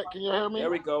check. Can you hear me? There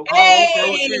we go.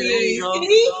 Hey, there you go.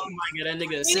 You might get that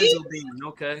nigga a sizzle bean,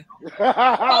 okay?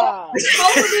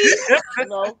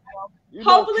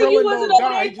 Hopefully you wasn't over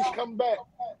there. He just come back.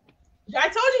 I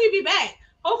told you he'd be back.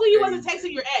 Hopefully you wasn't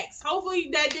texting your ex. Hopefully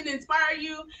that didn't inspire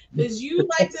you because you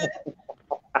like to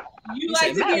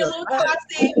be a little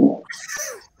toxic.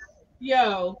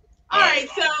 Yo. All right,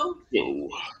 so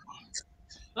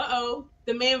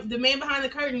the man behind the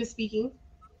curtain is speaking.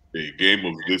 A game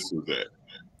of this or that.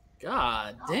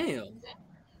 God damn.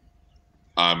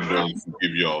 I'm going to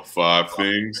give y'all 5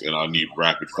 things, and I need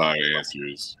rapid fire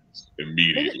answers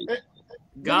immediately.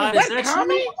 God, is that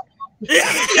Tommy?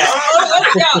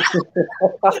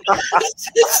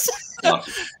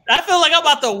 I feel like I'm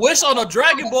about to wish on a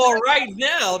Dragon Ball right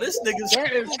now. This nigga's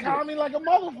That is calming like a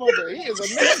motherfucker. He is a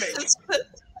man.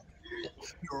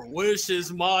 Your wish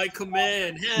is my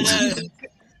command. Yeah.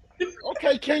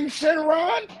 Okay, King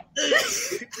Shenron.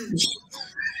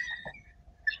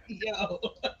 Yo.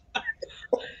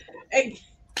 Hey,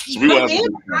 So we will have man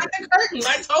behind the curtain.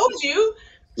 I told you.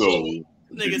 So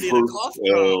Nigga need a cough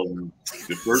drop.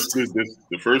 the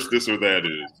first this or that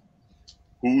is,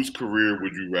 whose career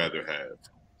would you rather have?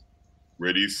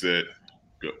 Ready, set,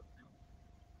 go.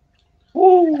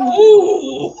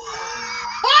 Ooh.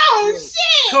 Oh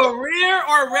shit! Career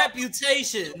or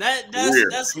reputation? That's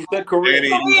the career.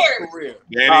 Career.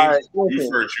 Danny, you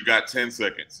first. You got 10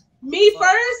 seconds. Me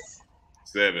first.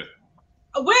 7.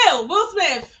 Will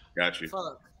Smith. Got you.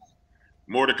 Fuck.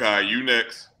 Mordecai, you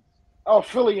next. Oh,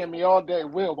 Philly and me all day.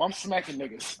 I'm smacking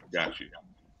niggas. Got you.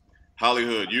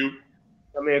 Hollywood, you.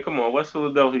 I mean, come on, West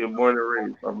Philadelphia, born and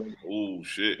raised. I mean, Oh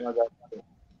shit.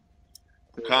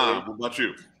 Khan, what about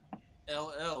you?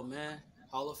 LL, man.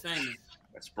 Hall of Fame.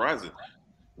 That's surprising.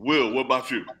 Will, what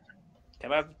about you?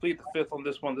 Can I plead the fifth on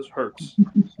this one? This hurts.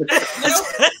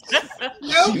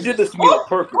 Nope. You did this to me on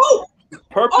purpose. You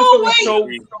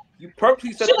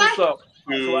purposely set this up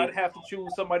so I'd have to choose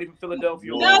somebody from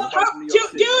Philadelphia. No, do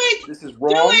it. This is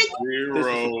wrong. Zero. This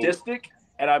is sadistic,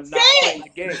 and I'm not playing the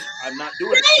game. I'm not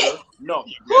doing it, sir. No.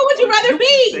 Who would you rather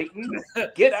be? Satan,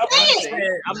 get out.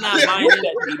 I'm not buying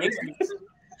that.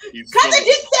 Cousin,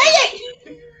 just say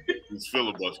it. He's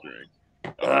filibustering.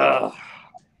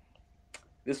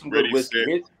 This is good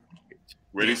whiskey.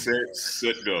 Ready,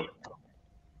 set, go.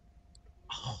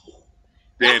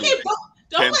 Danny,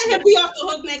 don't let him be off the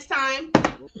hook next time.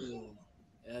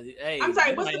 Hey, I'm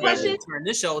sorry, what's the question? Turn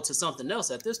this show to something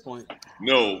else at this point.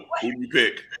 No, who do you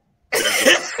pick?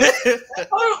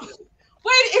 Hold on.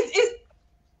 Wait, is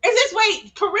this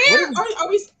career or are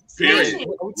we smashing?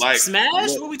 Like smash?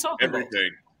 What are we talking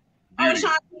everything. About?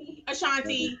 Oh,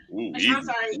 Ashanti. Ooh, I'm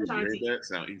sorry, Ashanti. That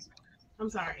sound easy. I'm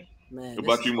sorry. Man, what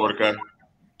about you, Mordecai?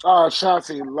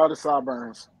 Ashanti, love the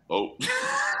sideburns. Oh.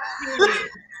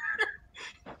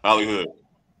 Hollywood.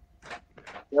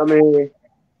 I mean,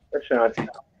 Ashanti.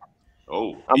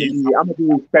 Oh. I'm gonna be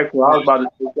respectful. I was about to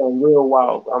say something real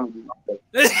wild, but I'm gonna be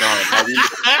respectful.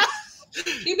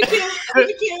 Keep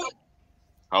it cute.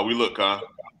 How we look, Kyle?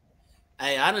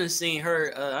 Hey, I didn't see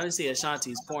her. I didn't see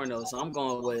Ashanti's porno, so I'm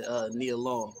going with Nia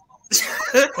Long.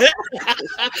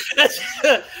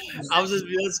 I was just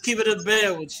let's keep it in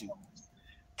bed with you.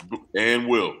 And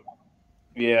Will.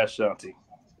 Yeah, Ashanti.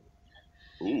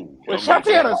 Ooh, Wait,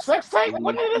 Shanti had a sex tape?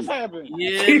 When did this happen?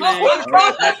 Yeah, man.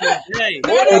 Back in the day.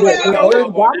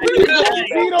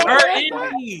 Her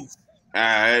enemies. All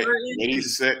right, ready,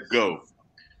 set, go.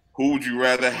 Who would you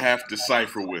rather have to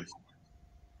cipher with?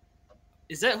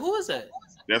 Who is that?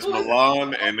 That's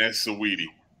Milan and that's Saweetie.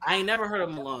 I ain't never heard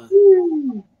of Milan.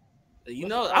 You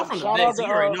know, I'm from the Bay, so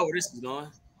you already know where this is going.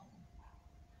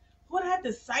 What I had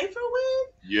to cipher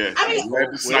with? Yes, I mean, you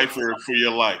had to cipher for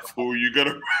your life. Who are you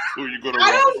gonna? I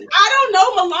don't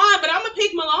know Milan, but I'm gonna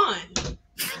pick Milan.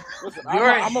 Listen, You're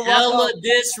I'm a hella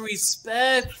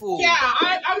disrespectful. Yeah,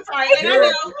 I'm sorry, and I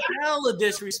know hella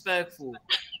disrespectful.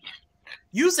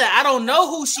 You said I don't know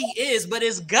who she is, but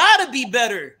it's gotta be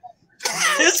better.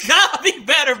 It's gotta be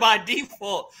better by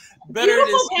default. Better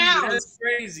beautiful than gowns. That's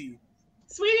crazy.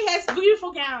 Sweetie has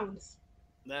beautiful gowns.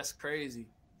 That's crazy.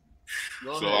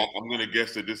 I'm gonna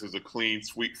guess that this is a clean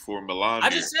sweep for Milan. I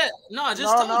just said no. I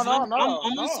just told you I'm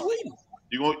on Sweetie.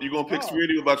 You gonna pick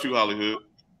Sweetie? What about you, Hollywood?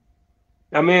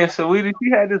 I mean, Saweetie, she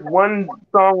had this one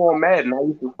song on Madden. I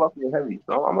used to fuck with heavy,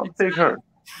 so I'm gonna pick her.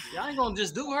 Y'all ain't gonna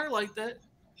just do her like that.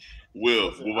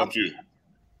 Will, what about you?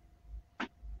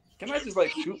 Can I just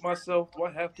like shoot myself? Do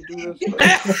I have to do this?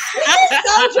 This is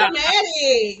so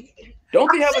dramatic. Don't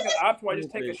they have like an option where I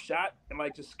just take a shot and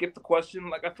like just skip the question?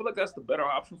 Like I feel like that's the better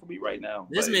option for me right now.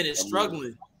 This like, man is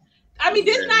struggling. I mean,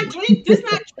 this not drink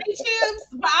champs,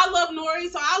 but I love Nori,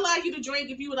 so I'll allow you to drink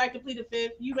if you would like to plead the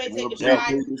fifth. You may take a shot.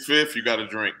 Plead the fifth, you got to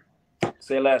drink.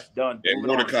 Say less, done. And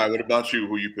Mordecai, what about you?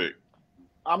 Who you pick?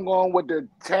 I'm going with the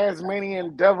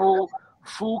Tasmanian devil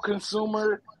food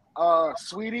consumer,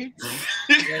 Sweetie.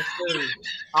 Yes,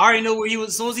 I already knew where he was.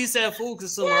 As soon as he said food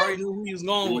consumer, I already knew who he was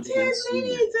going with.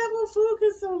 Tasmanian devil food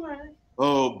consumer.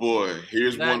 Oh boy,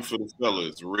 here's one for the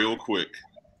fellas, real quick.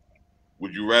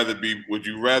 Would you rather be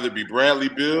Bradley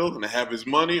Beal and have his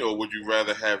money, or would you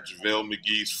rather have JaVale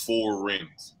McGee's 4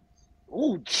 rings?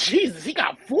 Oh Jesus, he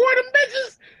got 4 of them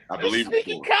bitches. I believe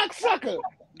sneaky cocksucker.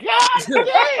 God damn,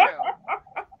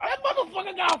 that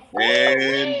motherfucker got 4 and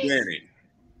rings. Danny.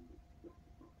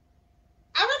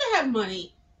 I'd rather have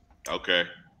money. Okay,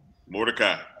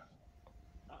 Mordecai.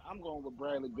 I'm going with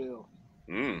Bradley Beal.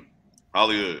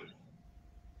 Hollywood.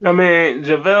 I mean,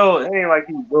 JaVale ain't like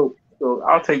he's broke, so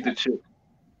I'll take the chip.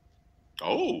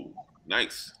 Oh,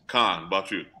 nice. Khan, about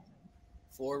you?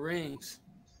 4 rings.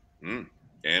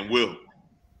 And Will.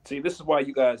 See, this is why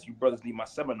you brothers need my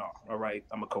seminar. All right,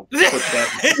 I'm gonna put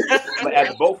that. I'm gonna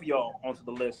add both of y'all onto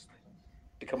the list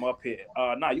to come up here.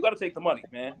 You got to take the money,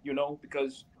 man. You know,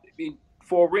 because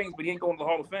 4 rings, but he ain't going to the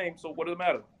Hall of Fame. So what does it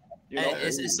matter? You know,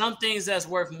 it's some things that's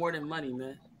worth more than money,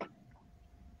 man.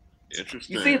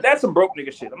 Interesting. You see, that's some broke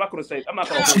nigga shit. I'm not gonna say.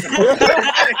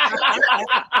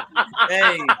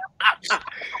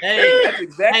 Hey, that's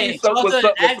exactly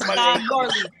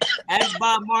Ask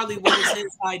Bob Marley what is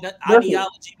his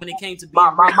ideology when it came to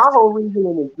being my whole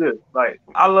reasoning is this: like,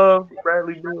 I love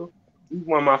Bradley Beal. He's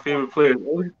one of my favorite players.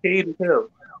 And he's paid as hell.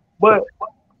 But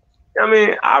I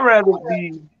mean, I'd rather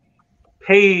be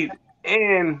paid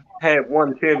and have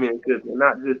won championship and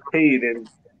not just paid and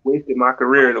wasted my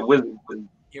career in the Wizards.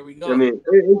 Here we go. I mean,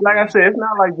 it's like I said, it's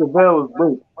not like JaVale is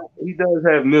broke. He does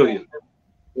have millions.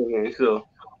 I mean, so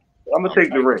I'm gonna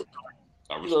take the ring.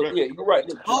 Yeah, you're right.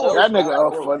 That nigga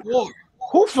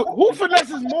who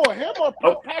finesses more, him or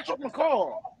Patrick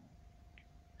McCall?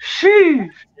 Sheesh.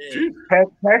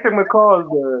 Patrick McCall is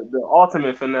the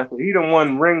ultimate finesse. He done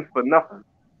won rings for nothing.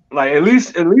 Like at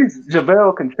least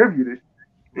JaVale contributed.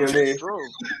 You know what I mean? True.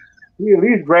 He at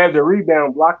least grabbed the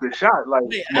rebound, blocked the shot. Like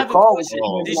McCall was. Did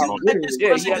you get this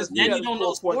question because Danny don't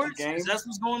know sports? Is that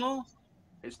what's going on?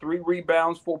 It's 3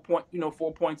 rebounds, 4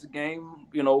 points a game.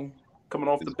 You know, coming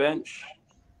off the bench.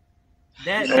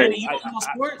 Danny, you don't know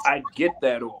sports? I get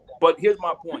that all, but here's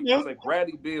my point. It's like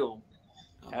Bradley Beal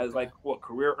has like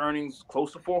career earnings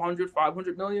close to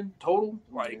 500 million total.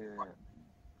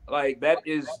 Like that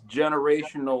is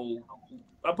generational.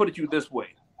 I'll put it to you this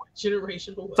way.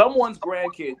 Generational. Someone's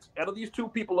grandkids, out of these 2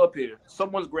 people up here,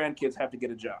 someone's grandkids have to get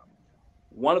a job.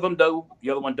 One of them do, the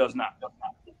other one does not.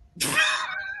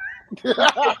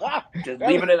 Just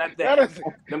leaving it at that.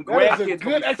 Them grandkids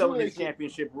will be selling these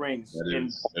championship rings in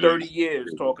 30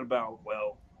 years talking about,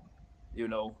 you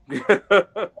know. But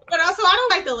also, I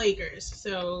don't like the Lakers,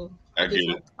 so. I get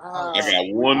it. I got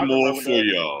one more for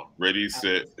y'all. Ready,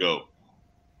 set, go.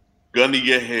 Gun to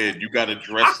your head. You got to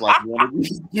dress like one of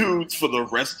these dudes for the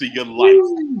rest of your life.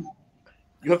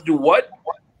 You have to do what?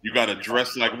 You got to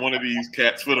dress like one of these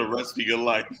cats for the rest of your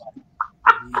life.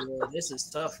 Yeah, this is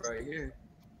tough right here.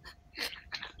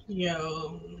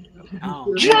 Yo.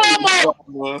 Drama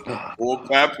or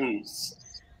Papoose.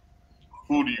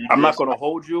 Who do you? I'm not going to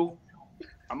hold you.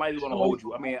 I'm not even gonna hold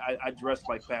you. I mean, I dressed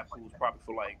like Papoose probably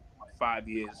for like 5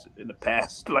 years in the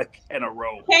past, like in a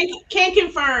row. Can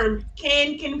confirm.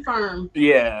 Can confirm.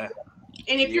 Yeah.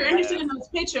 And if you're interested in those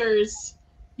pictures,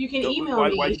 you can email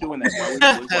me. Why are you doing that?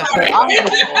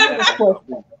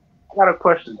 I got a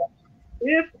question.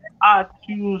 If I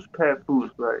choose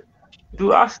Papoose, right?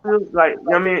 Do I still like?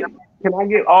 I mean, can I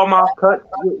get all my cuts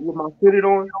with my fitted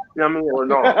on? You know what I mean, or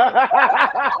no?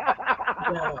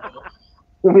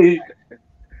 I mean,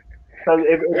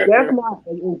 if that's not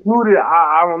included,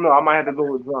 I don't know. I might have to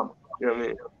go with drama. You know what I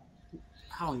mean?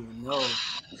 I don't even know.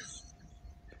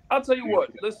 I'll tell you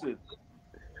what. Listen,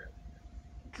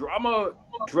 Drama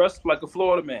dressed like a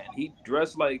Florida man. He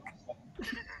dressed like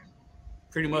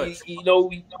pretty much. He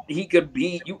could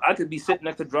be. I could be sitting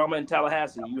next to Drama in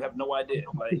Tallahassee. You have no idea.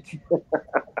 Like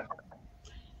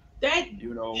that.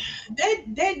 That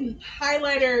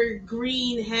highlighter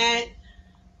green hat.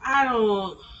 I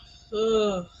don't.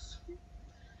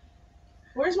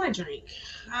 Where's my drink?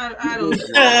 I don't.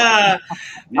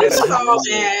 This is all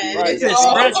bad.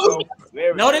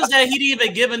 Notice that he didn't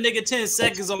even give a nigga 10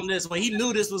 seconds on this when he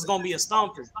knew this was gonna be a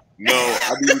stomper. No,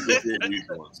 I believe these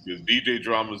ones because DJ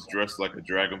Drama's dressed like a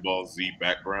Dragon Ball Z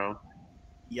background.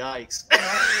 Yikes!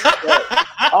 Yikes!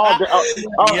 I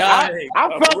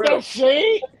felt that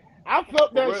shade. I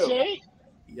felt that shade.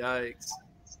 Yikes!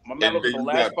 My man looked at the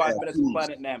last 5 minutes of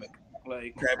Planet Namek.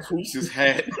 Like Papoose'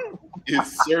 hat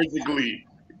is surgically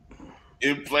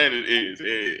implanted in his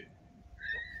head.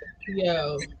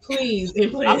 Yo, please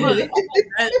implant it.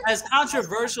 As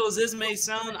controversial as this may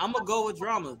sound, I'm gonna go with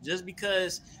Drama just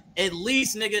because at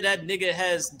least that nigga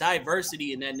has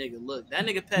diversity in that nigga look. That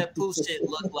nigga Papoose shit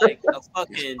look like a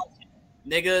fucking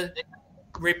nigga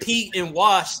repeat and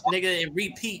wash nigga and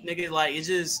repeat nigga. Like it's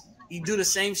just he do the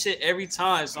same shit every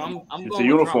time. So I'm it's going a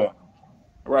uniform. Drama.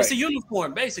 Right. It's a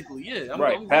uniform, basically. Yeah.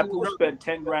 I'm Papoose spent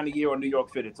 $10,000 a year on New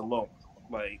York Fitteds alone.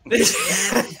 Like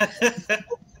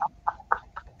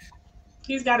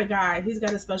he's got a guy. He's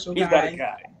got a special guy. He's got a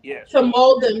guy. Yeah. To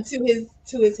mold them to his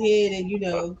head and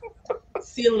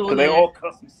seal it on. They all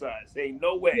custom size. Ain't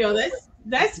no way. Yo,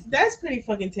 that's pretty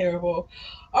fucking terrible.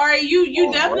 All right,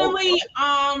 you definitely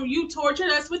you tortured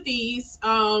us with these.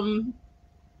 You're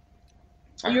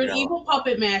an evil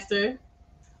puppet master.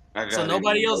 So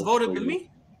nobody else voted with me?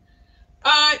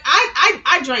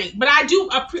 I drank, but I do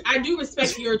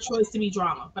respect your choice to be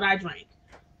Drama, but I drank.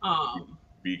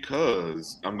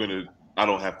 Because I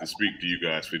don't have to speak to you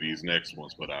guys for these next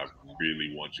ones, but I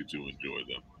really want you to enjoy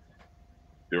them.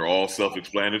 They're all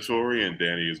self-explanatory, and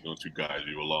Danny is going to guide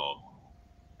you along.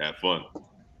 Have fun.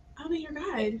 I'll be your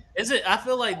guide. Is it? I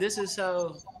feel like this is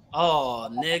how. Oh,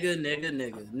 nigga.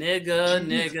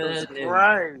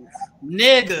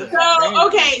 So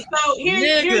okay, so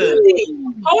here's the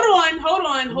thing. Hold on.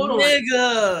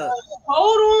 Nigga.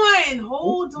 Hold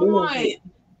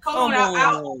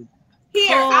on.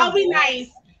 I'll be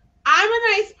nice. I'm a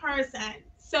nice person.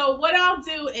 So what I'll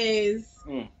do is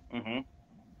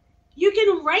you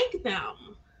can rank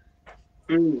them.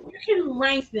 You can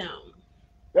rank them.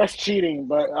 That's cheating,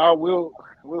 but I will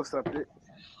accept it.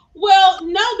 Well,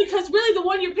 no, because really the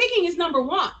one you're picking is number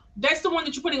one. That's the one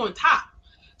that you're putting on top.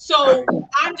 So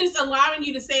I'm just allowing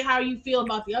you to say how you feel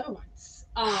about the other ones.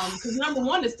 Because number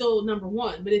one is still number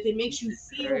one. But if it makes you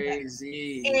feel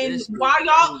crazy, and while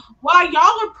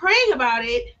y'all are praying about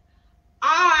it,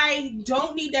 I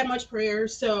don't need that much prayer.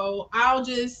 So I'll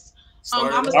just I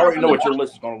already know what your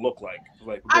list is gonna look like.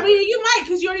 I mean, you might,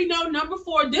 because you already know number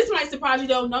 4. This might surprise you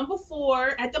though. Number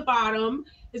 4 at the bottom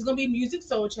is gonna be Music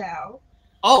Soul Child.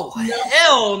 Oh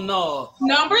hell no!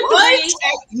 Number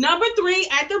 3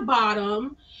 at the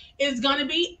bottom is gonna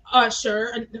be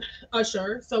Usher.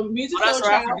 So Music Soul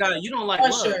Child. You don't like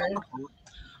Usher.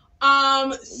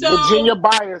 So Virginia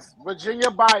bias.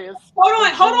 Hold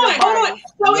on.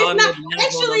 So it's not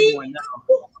actually.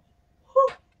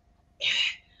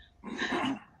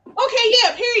 Okay,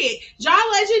 yeah, period.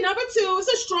 John Legend, number 2. It's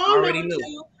a strong number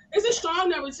 2. It's a strong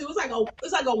number 2. It's like a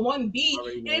 1B.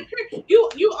 And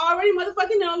you already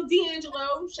motherfucking know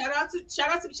D'Angelo. Shout out to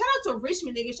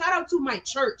Richmond, nigga. Shout out to my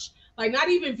church. Like not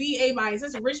even VA bias.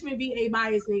 That's a Richmond VA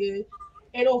bias, nigga.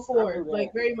 804.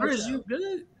 Like very much. Where's you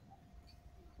good?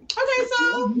 Okay,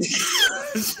 so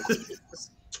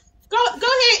go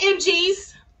ahead,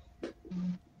 MGs.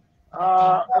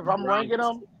 If I'm ranking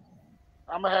them,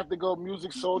 I'm gonna have to go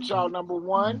Music Soul Child number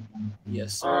 1.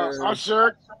 Yes, sir.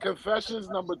 Usher Confessions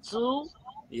number 2.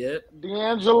 Yep.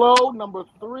 D'Angelo number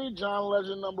 3. John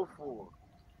Legend number 4.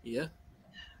 Yeah.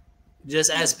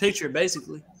 Just as pictured,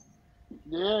 basically.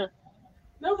 Yeah.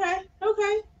 Okay.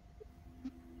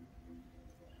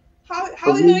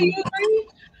 Holly, you agree?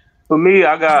 For me,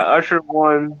 I got Usher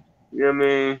 1, you know what I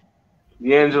mean?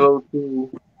 D'Angelo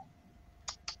 2,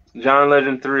 John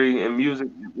Legend 3, and music,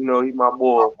 you know, he my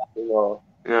boy, you know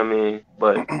what I mean?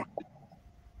 But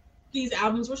These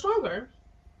albums were stronger.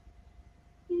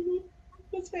 Mm-hmm.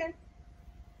 That's fair.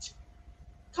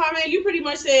 Carmen, you pretty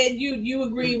much said you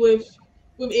agree with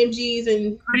MGs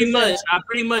and the Pretty much, setup. I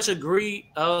pretty much agree.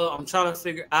 I'm trying to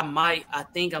figure. I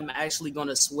think I'm actually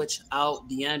gonna switch out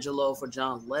D'Angelo for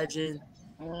John Legend.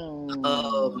 Mm.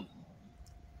 Um,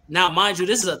 Now, mind you,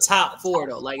 this is a top 4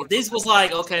 though. Like, if this was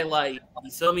like, okay, like,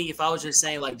 you feel me? If I was just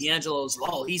saying like D'Angelo's,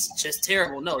 oh, he's just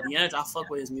terrible. No, D'Angelo, I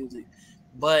fuck with his music,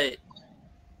 but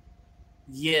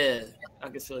yeah, I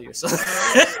can feel yourself.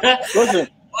 Listen,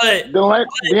 but D'Angelo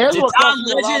the cost John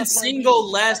me a lot Legend of playing single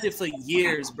games. lasted for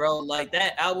years, bro. Like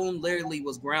that album literally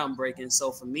was groundbreaking.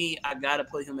 So for me, I gotta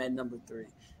put him at number 3.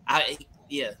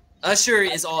 Yeah, Usher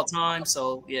is all time.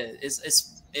 So yeah,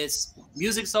 it's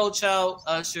Music Soul Child,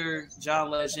 Usher,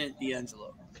 John Legend,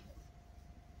 D'Angelo.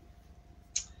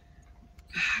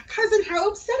 Cousin, how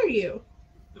upset are you?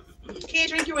 Can't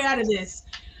drink your way out of this.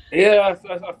 Yeah,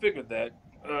 I figured that.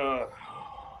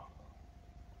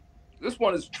 This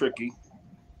one is tricky.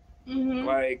 Mm-hmm.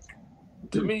 Like,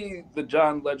 to me, the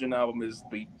John Legend album is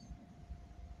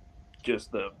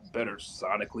just the better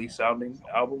sonically sounding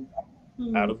album out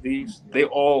Mm-hmm. of these. They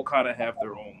all kind of have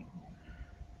their own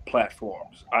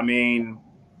platforms. I mean,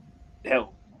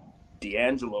 hell,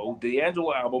 D'Angelo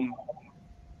album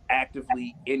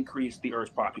actively increased the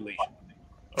Earth's population.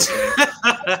 Okay,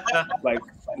 like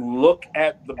look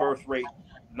at the birth rate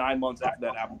 9 months after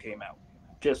that album came out.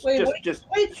 Wait, Just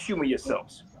wait. humor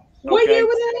yourselves. What year Okay,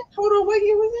 was that? Hold on, what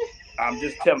year was I'm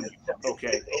just telling you.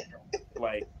 Okay,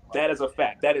 like that is a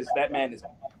fact. That man is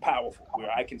powerful. Where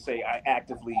I can say I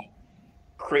actively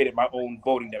created my own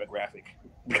voting demographic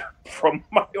from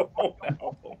my own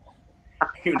album.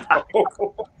 You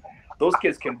know, those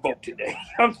kids can vote today.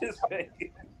 I'm just saying.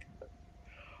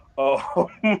 Oh,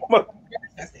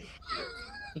 that?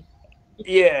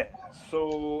 yeah.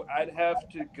 So I'd have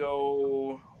to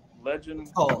go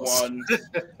Legend Pause. 1.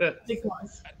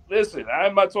 Because Listen,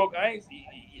 I'm not talking. It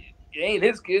ain't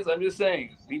his kids. I'm just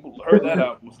saying. People heard that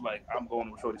album was like, I'm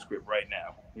going with Shorty Script right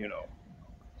now. You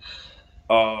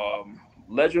know.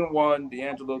 Legend 1,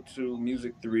 D'Angelo 2,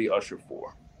 Music 3, Usher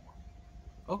 4.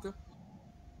 Okay,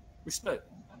 respect.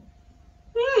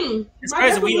 It's My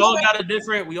crazy. definitely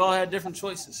We all had different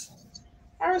choices.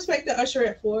 I respect the Usher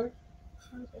at 4.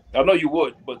 I know you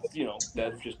would, but you know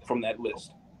that's just from that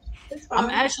list. It's fine. I'm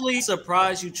actually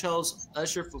surprised you chose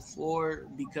Usher for 4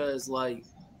 because like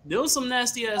there was some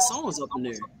nasty ass songs up in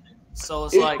there. So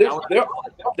it's like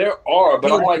There are,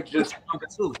 but I'm like just number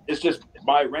 2. it's just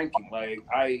my ranking. Like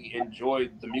I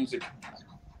enjoyed the music.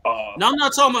 No, I'm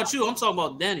not talking about you. I'm talking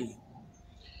about Danny.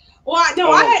 Well,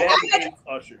 I had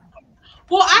Usher.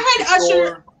 well, I had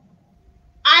Usher.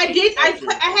 I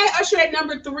Usher. had Usher at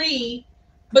number 3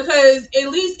 because at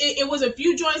least it was a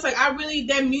few joints. Like I really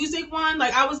that music one.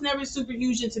 Like I was never super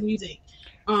huge into music.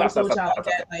 So which I like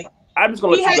that. Like I'm just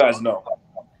gonna let you guys know.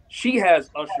 She has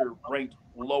Usher ranked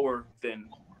lower than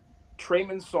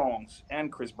Trayman's songs and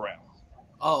Chris Brown.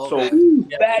 Oh, okay. So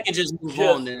Yeah, that we can just move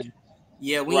on then.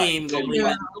 Yeah, we Right. ain't even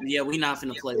gonna yeah, we not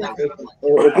finna play that.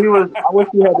 if he was, I wish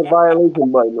we had the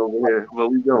violation button over here, but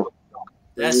we don't.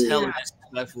 That's hella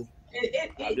disrespectful.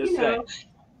 I'm just saying.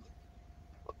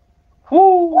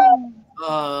 Woo!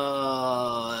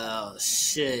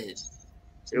 Shit.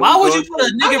 Why would you put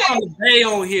a nigga from the Bay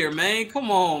on here, man?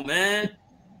 Come on, man.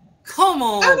 Come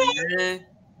on, man.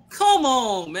 Come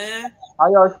on, man.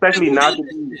 How y'all expect me not to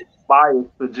be biased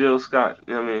to Jill Scott?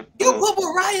 You know what I mean? You put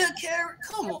Mariah Carey.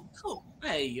 Come on.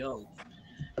 Hey, yo.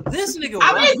 This nigga.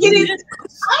 I'm just getting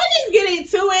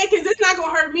into it because it's not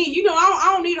gonna hurt me. You know,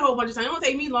 I don't need a whole bunch of time. It don't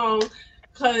take me long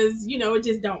because you know it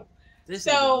just don't. This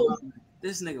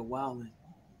nigga wilding.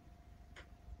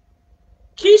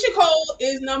 Keisha Cole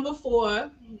is number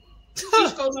 4.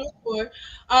 Keisha Cole's number 4.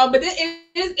 But it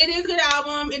is a good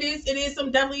album. It is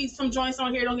definitely some joints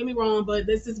on here. Don't get me wrong, but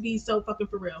this is be so fucking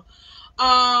for real.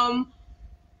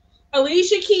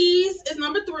 Alicia Keys is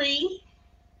number 3.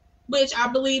 Which I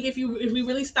believe if we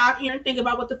really stop here and think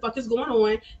about what the fuck is going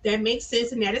on, that makes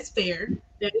sense and that is fair.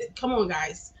 Come on,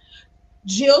 guys.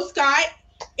 Jill Scott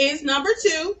is number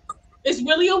 2. It's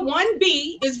really a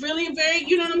 1B. It's really a very,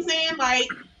 you know what I'm saying? Like,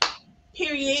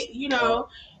 period, you know.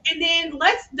 And then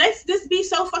let's just be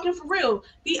so fucking for real.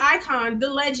 The icon, the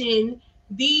legend,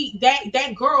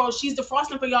 that girl, she's the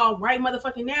frosting for y'all right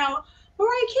motherfucking now,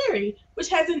 Mariah Carey, which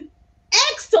has an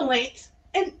excellent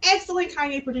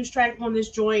Kanye produced track on this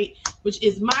joint, which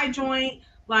is my joint.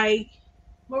 Like,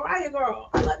 Mariah girl,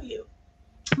 I love you.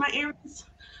 My Aries,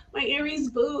 My Aries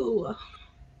boo.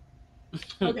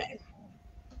 Okay.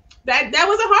 That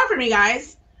wasn't hard for me,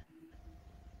 guys.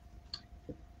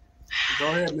 Go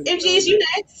ahead, MG's you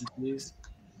next. Please.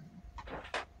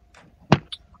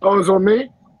 Oh, it's on me.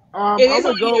 It is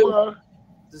on you.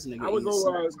 This nigga I would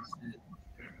go.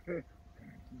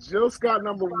 Jill Scott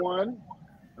 #1,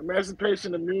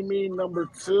 Emancipation of Mimi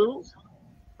 #2,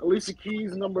 Alicia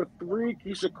Keys #3,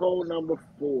 Keisha Cole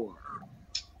 #4.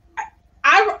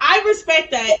 I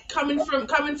respect that coming from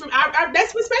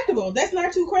that's respectable. That's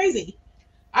not too crazy.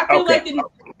 I feel like the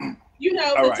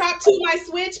top two might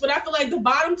switch, but I feel like the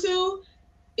bottom two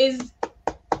it's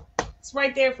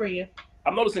right there for you.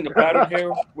 I'm noticing a pattern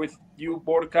here with you,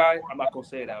 Mordecai. I'm not gonna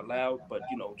say it out loud, but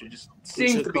there just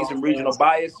seems to be some regional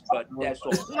bias, but that's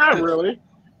all. Not really.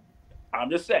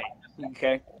 I'm just saying.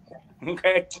 Okay.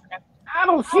 I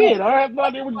don't see it. I have no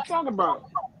idea what you're talking about.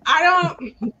 I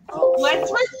don't.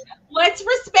 Let's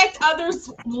respect others'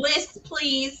 lists,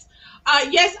 please.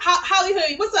 Yes, Holly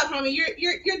Hood. What's up, homie?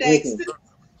 You're next.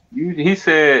 He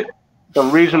said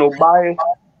some regional bias.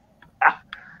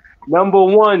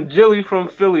 #1, Jilly from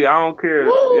Philly. I don't care.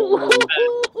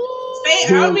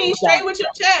 Straight with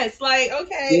your chest. Like,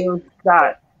 okay. Jill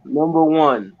Scott,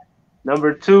 #1.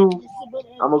 #2,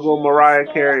 I'm gonna go Mariah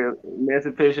Carey,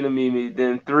 Emancipation of Mimi.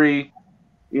 Then 3,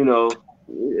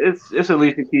 it's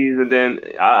Alicia Keys, and then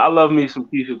I love me some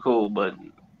Keisha Cole, but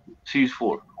she's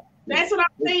 4. That's what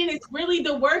I'm saying. It's really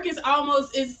the work is the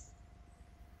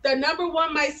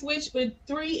 #1 might switch, but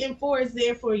 3 and 4 is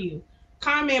there for you.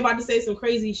 Comment about to say some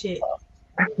crazy shit.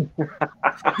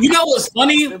 You know what's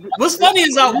funny? What's funny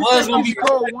is I was gonna be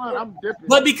cold one. I'm dipping.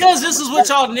 But because this is what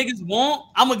y'all niggas want,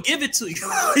 I'm gonna give it to you.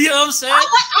 You know what I'm saying?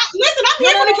 Listen, I'm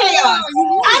here for the chaos.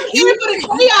 I'm here for the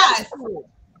chaos.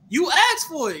 You asked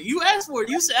for it.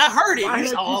 You said I heard it.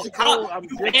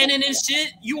 You panning and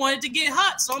shit. You wanted to get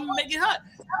hot, so I'm gonna make it hot.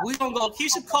 We're gonna go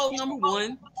Keisha Cole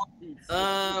 #1.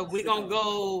 We're gonna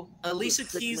go Alicia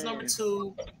Keys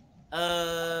 #2.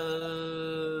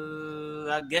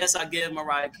 I guess I give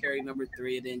Mariah Carey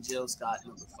 #3, and then Jill Scott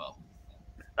 #4. All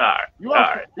right.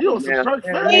 You on some church fan?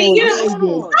 Stop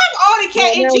all the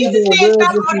cat. And Jesus said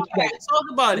stop all the cat. Let's talk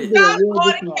about it. Stop all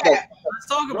the cat. Let's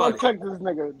talk about it. Drug test this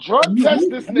nigga. Drug test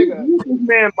this nigga. This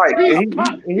man Mike.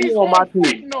 He's on my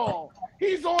team. Fentanyl.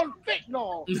 He's on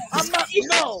fentanyl. I'm not.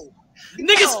 No.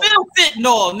 Nigga spell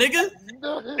fentanyl, nigga.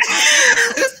 No.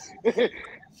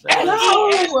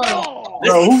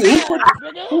 Bro,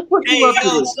 who put you up to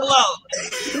this? Chill out.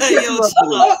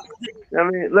 Chill out. I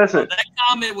mean, listen. That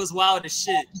comment was wild as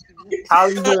shit.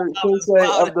 Hollywood Sensei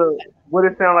of the What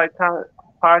It Sound Like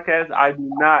podcast, I do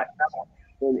not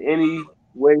in any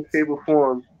way, shape, or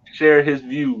form share his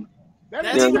views. That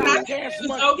nigga not cash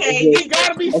money. Okay. He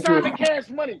gotta be signing cash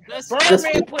money.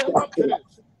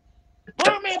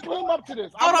 Birdman put him up to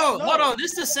this. Hold on.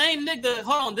 This the same nigga.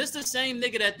 This the same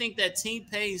nigga that think that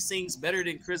T-Pain sings better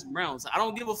than Chris Brown. So I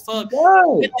don't give a fuck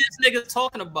what this nigga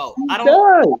talking about.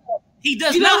 He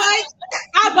does you not. Know what?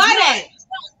 I'll buy that.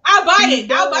 I'll buy it.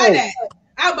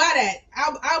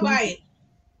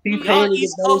 Y'all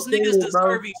East Coast niggas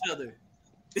deserve each other.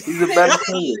 He's a better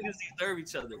singer. Niggas deserve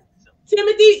each other.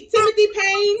 Timothy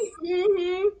Payne.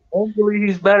 Mm-hmm. Hopefully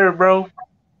he's better, bro.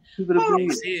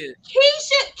 Keisha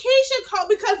Cole,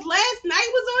 because last night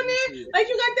was on there. Like,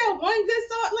 you got that one good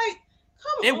song. Like,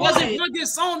 come on. It wasn't one good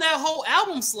song. That whole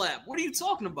album slap. What are you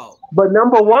talking about? But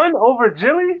 #1 over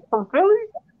Jilly from Philly?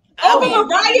 Over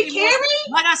Mariah Carey?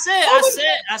 Like I said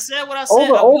what I said.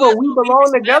 Over We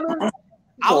Belong Together?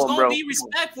 I was gonna be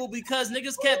respectful because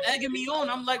niggas kept egging me on.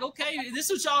 I'm like, okay, this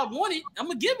is what y'all wanted. I'm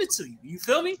gonna give it to you. You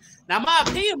feel me? Now my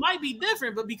opinion might be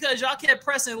different, but because y'all kept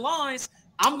pressing lines,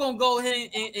 I'm gonna go ahead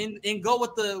and go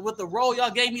with the role y'all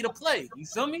gave me to play. You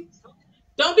feel me?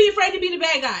 Don't be afraid to be the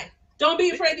bad guy. Don't be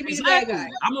afraid to be the bad guy.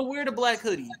 I'm gonna wear the black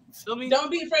hoodie. You feel me?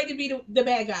 Don't be afraid to be the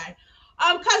bad guy.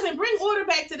 Cousin, bring order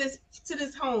back to this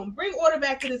home. Bring order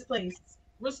back to this place.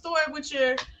 Restore it with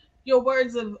your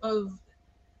words of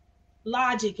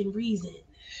logic and reason.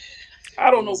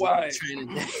 I don't know why.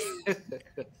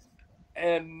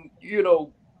 And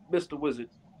Mr. Wizard,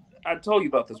 I tell you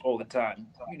about this all the time.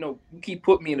 You keep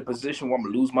putting me in a position where I'm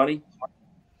gonna lose money,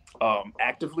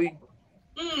 actively.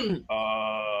 You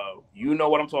know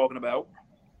what I'm talking about.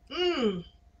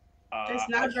 That's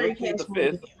not very cash the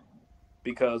 5th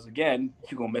because again,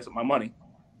 you're gonna mess up my money.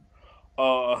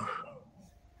 But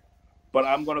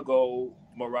I'm gonna go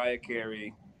Mariah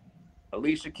Carey,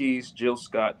 Alicia Keys, Jill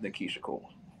Scott, and then Keisha Cole.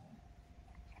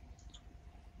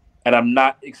 And I'm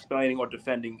not explaining or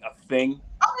defending a thing.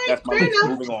 Okay, that's my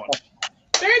moving on.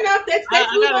 Fair enough. Let's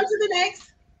move on to the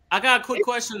next. I got a quick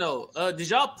question though. Did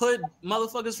y'all put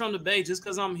motherfuckers from the Bay just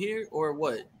because I'm here, or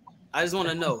what? I just want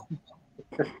to know.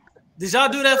 Did y'all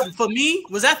do that for me?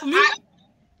 Was that for me?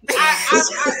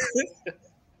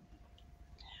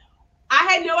 I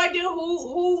had no idea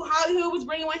who Hollywood was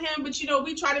bringing with him, but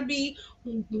we try to be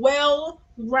well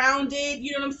rounded.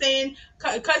 You know what I'm saying?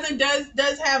 Cousin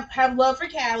does have love for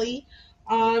Cali.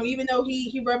 Even though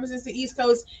he represents the East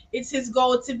Coast, it's his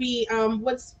goal to be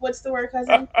what's the word,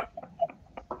 cousin?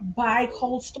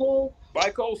 Bi-coastal.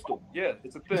 Bi-coastal, yeah,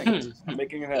 it's a thing. I'm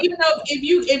making it happen. Even though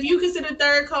if you consider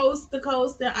third coast the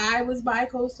coast, that I was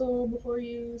bi-coastal before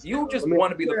you. So. You just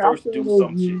want to be the first to do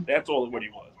some shit. That's all what he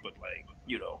was. But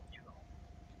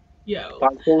Yo.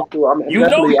 Bi-coastal. I'm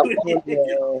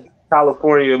definitely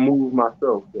California move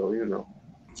myself, so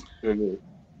Mm-hmm.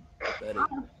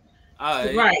 All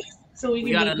right. Right. So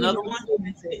we got another one.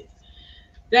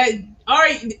 That all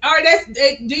right. That's.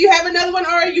 Do you have another one, or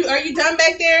are you done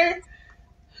back there?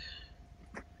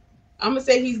 I'm gonna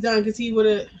say he's done because he would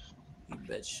have.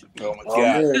 Bet you. Oh my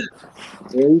god! Man.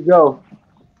 There you go.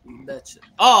 Bet you.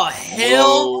 Oh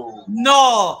hell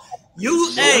no!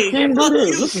 You can't do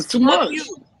this. This is too much.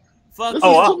 Fuck this you.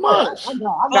 Is too much. I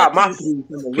got my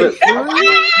sleeves in the lip.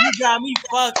 You got me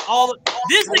fucked all.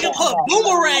 This nigga put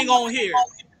Boomerang on here.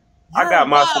 I got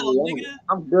my sleeves.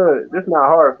 I'm good. This not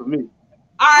hard for me.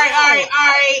 All right.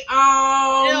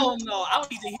 Hell no! I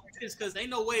don't need to hear this because ain't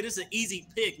no way this is an easy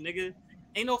pick, nigga.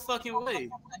 Ain't no fucking way.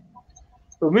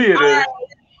 For me, it is. All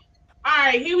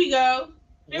right, here we go.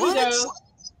 Here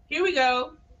we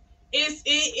go.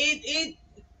 It.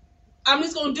 I'm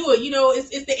just gonna do it.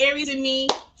 It's the Aries in me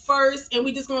first, and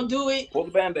we just gonna do it. Pull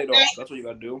the Band-Aid off. That's what you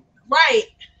gotta do. Right.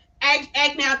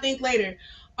 Act now, think later.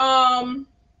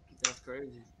 That's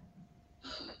crazy.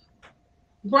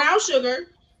 Brown sugar.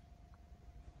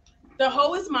 The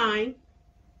hoe is mine.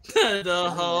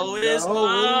 The hoe is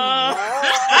mine.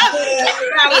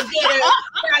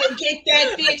 Gotta get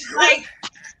that bitch like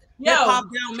yo. Pop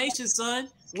Dalmatian, son.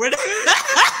 We're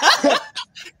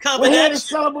here to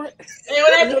celebrate. And he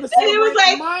was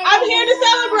like, I'm here to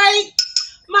celebrate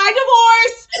my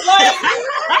divorce. Like,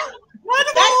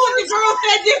 that's what the girl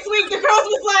said this week. The girls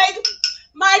was like,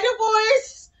 my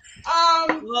divorce. So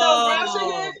brown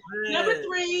sugar, number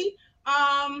 3.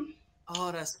 Oh,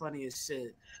 that's funny as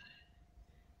shit.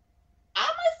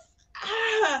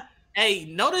 Hey,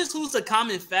 notice who's a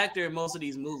common factor in most of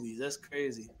these movies. That's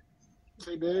crazy.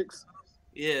 Hey, Diggs.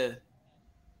 Yeah.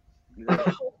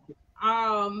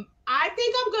 I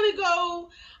think I'm gonna go.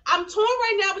 I'm torn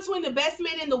right now between The Best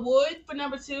Man in the Wood for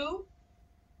number 2.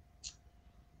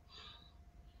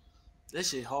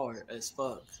 This shit hard as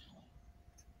fuck.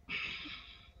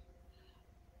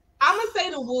 I'm gonna say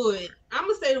The Wood. I'm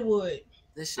gonna say The Wood.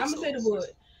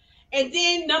 And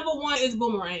then number 1 is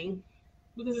Boomerang.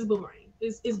 Because it's Boomerang.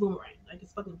 It's Boomerang. Like,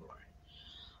 it's fucking Boomerang.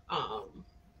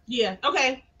 Yeah.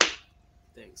 Okay.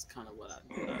 That's kind of what I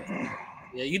did.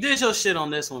 Yeah, you did your shit on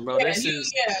this one, bro. Yeah,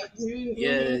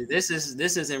 this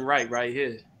isn't right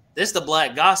here. This the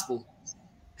Black Gospel.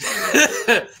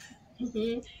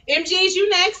 MGs, you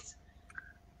next.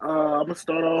 I'm gonna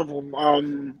start off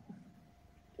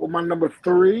with my number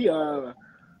 3.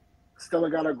 Stella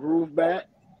got her groove back.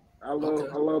 I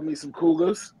love me some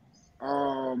Cougars.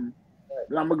 Then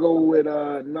I'm gonna go with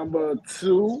number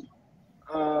 2,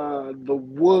 The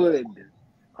Wood.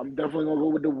 I'm definitely gonna go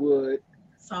with The Wood.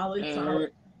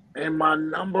 Solid. And my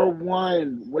number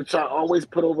 1, which I always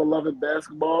put over Love and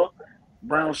Basketball,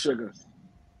 Brown Sugar.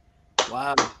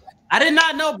 Wow. I did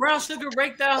not know Brown Sugar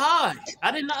ranked that high.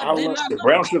 I did not know.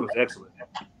 Brown Sugar is excellent.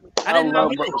 I didn't know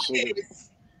Brown Sugar.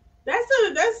 That's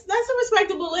a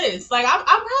respectable list. Like, I'm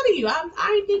proud of you. I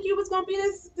didn't think you was gonna be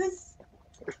this.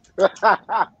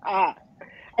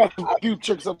 A few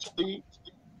tricks up to you.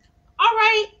 All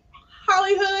right,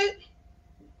 Hollywood.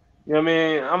 You know what I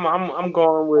mean? I'm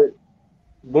going with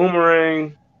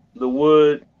Boomerang, The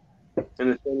Wood,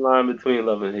 and the thin line between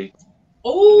love and hate.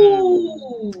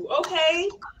 Ooh, okay.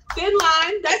 Thin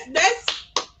line.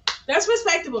 That's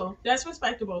respectable. That's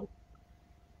respectable.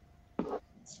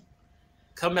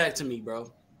 Come back to me,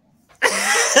 bro.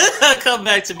 Come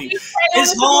back to me.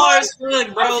 It's hard,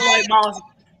 look, bro. Like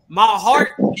my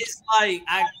heart is like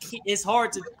it's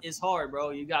hard, bro.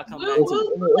 You gotta come back to me.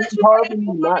 It's hard for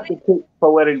me not to pick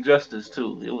Poetic Justice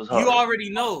too. It was hard. You already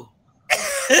know.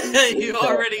 You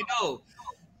already know.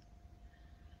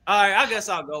 All right, I guess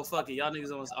I'll go. Fuck it, y'all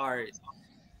niggas almost all right.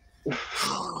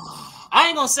 I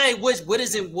ain't gonna say what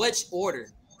is in which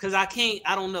order because I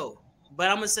don't know. But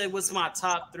I'm gonna say what's my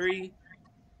top 3.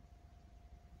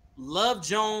 Love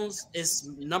Jones is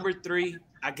number 3,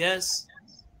 I guess,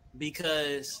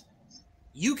 because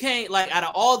you can't, like, out of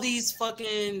all these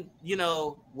fucking,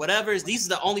 whatevers, these are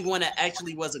the only one that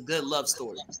actually was a good love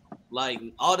story. Like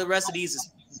all the rest of these is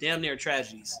damn near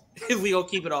tragedies. If we gonna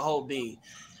keep it a whole bean.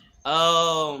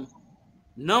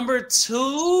 Number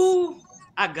 2,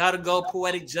 I gotta go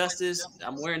Poetic Justice.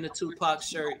 I'm wearing the Tupac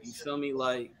shirt. You feel me?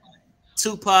 Like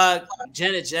Tupac,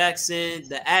 Janet Jackson,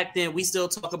 the acting. We still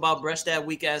talk about brush that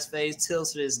weak ass face till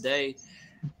to this day.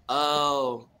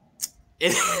 Oh,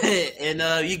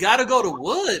 and you gotta go to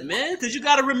Wood, man, because you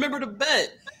gotta remember the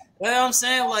bet. You know what I'm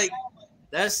saying? Like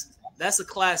that's a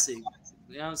classic.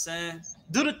 You know what I'm saying?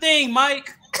 Do the thing,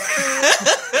 Mike.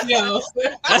 Yo.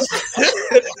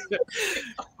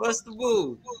 What's the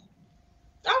move?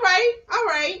 All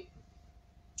right.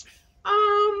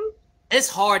 It's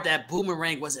hard that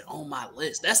Boomerang wasn't on my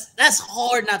list. That's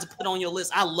hard not to put on your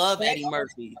list. I love Eddie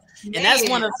Murphy, and that's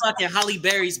one of fucking Halle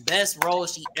Berry's best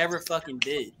roles she ever fucking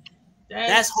did.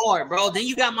 That's hard, bro. Then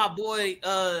you got my boy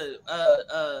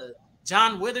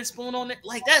John Witherspoon on it.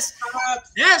 Like that's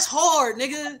hard,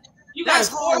 nigga. You gotta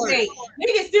coordinate.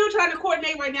 Niggas still trying to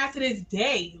coordinate right now to this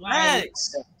day. Like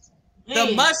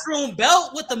the mushroom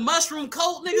belt with the mushroom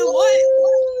coat, nigga.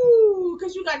 What?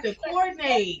 Because you got to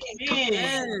coordinate,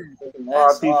 man.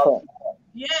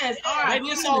 Yes, all right. Maybe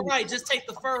it's all right. Just take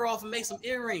the fur off and make some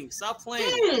earrings. Stop playing.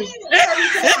 Wait.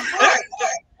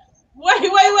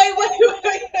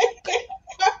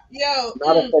 Yo.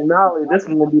 Not a finale. This is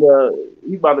gonna be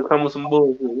he about to come with some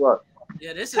bullshit. What?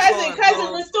 Yeah, this is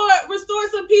cousin. Restore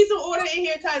some peace and order in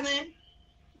here, cousin.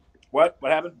 What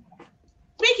happened?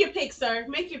 Make your picks, sir.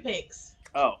 Make your picks.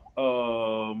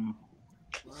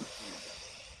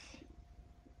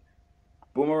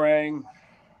 Boomerang,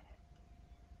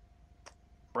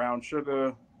 Brown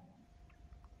Sugar.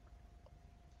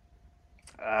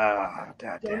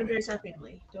 Don't embarrass our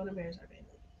family.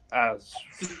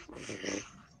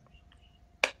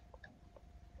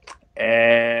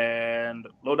 And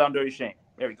Low Down Dirty Shame.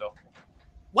 There we go.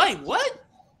 Wait, what?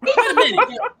 Wait a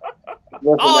minute. I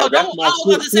was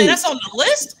about to say that's on the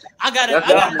list. I got to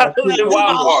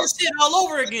wild shit all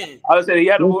over again. I was saying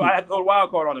I had to go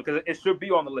wild card on it because it should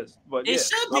be on the list. But it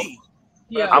should be.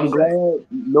 Yeah. I'm glad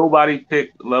nobody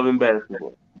picked Love and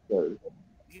Basketball because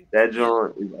that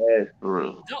joint is ass for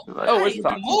real.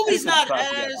 The movie's not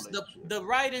ass. The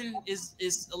writing is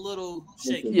a little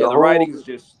shaky. Yeah, the writing is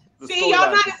just. See, y'all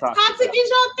not as toxic as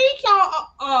y'all think y'all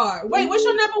are. Wait, what's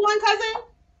your number one, cousin?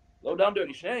 Low Down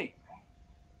Dirty Shame.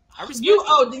 You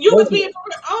was being.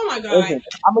 Oh my god! Listen,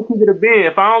 I'm gonna keep it a bid.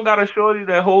 If I don't got a shorty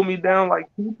that hold me down like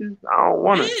peaches, I don't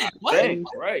want it. Dang,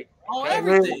 right? On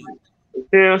everything.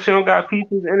 If she don't got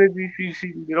peaches energy, she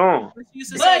can get on.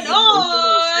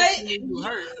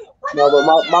 No, but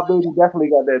my baby definitely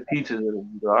got that peaches energy.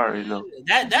 I already know.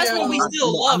 That's when we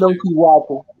still love. I know she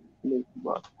watching.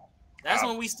 That's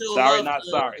when we still sorry, love not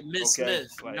sorry. Miss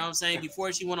Smith. You know what I'm saying?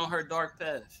 Before she went on her dark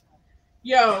path.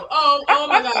 Yo, oh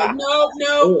my god, no,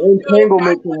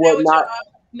 entanglement and whatnot.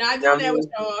 Not doing that with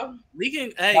y'all. We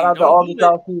can, don't do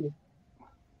it.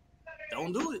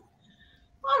 Don't do it.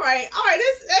 All right.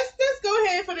 Let's go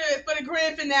ahead for the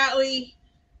grand finale.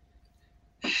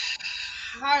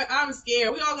 I'm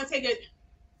scared. We all gonna take it.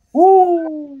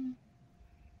 Woo!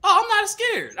 Oh, I'm not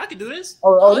scared. I can do this.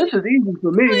 This is easy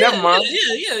for me. Never mind.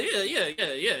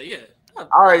 Yeah. I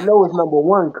already know it's number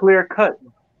one, clear cut.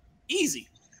 Easy.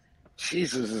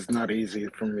 Jesus is not easy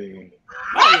for me.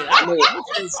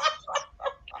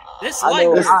 There's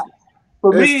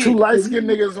two light-skinned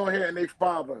niggas on here and they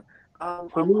father.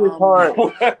 For me, it's hard.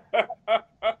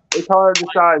 It's hard to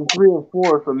decide 3 and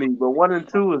 4 for me, but 1 and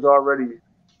 2 is already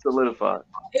solidified.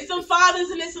 It's some fathers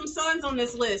and there's some sons on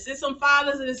this list. It's some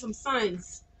fathers and there's some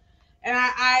sons, and I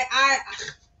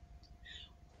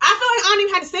feel like I don't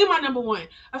even have to say my number one.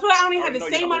 I feel like I don't even have to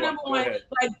say my number one.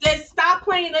 Like, let's stop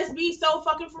playing. Let's be so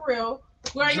fucking for real.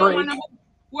 Where are you on my number?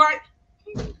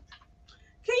 Can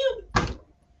you?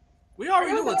 We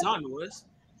already knew what time it was.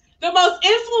 The most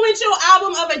influential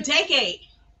album of a decade.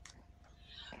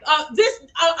 A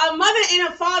mother and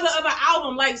a father of an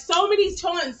album. Like, so many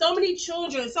sons, so many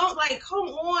children. So, like, come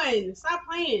on, stop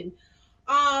playing.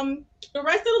 The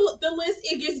rest of the list,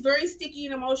 it gets very sticky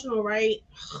and emotional, right?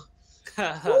 You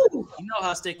know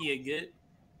how sticky it get.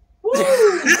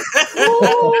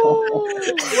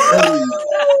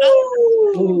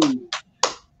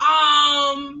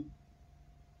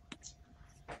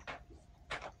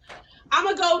 I'm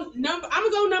gonna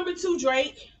go number 2,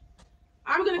 Drake.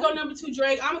 I'm gonna go number 2,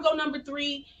 Drake. I'm gonna go number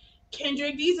 3,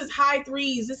 Kendrick. These is high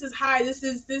threes. This is high. This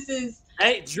is.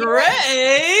 Hey, Drake.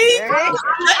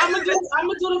 I'm gonna do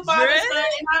the father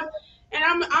son, and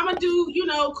I'm gonna do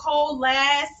Cole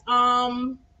last.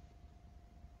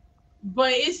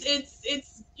 But it's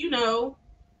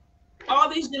all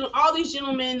these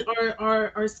gentlemen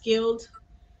are skilled.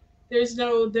 There's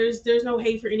no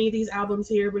hate for any of these albums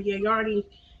here, but yeah, you already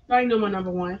know my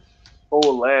number one.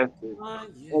 Whole lasted.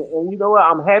 Yeah. And you know what?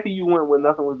 I'm happy you went with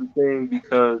Nothing Was the Same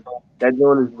because that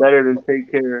joint is better than Take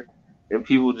Care, and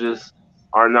people just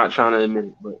are not trying to admit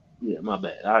it. But yeah, my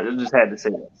bad. I just had to say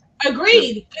that. Yeah.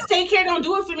 Agreed. Cause Take Care don't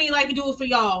do it for me like it do it for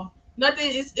y'all.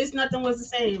 Nothing. It's nothing was the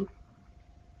same.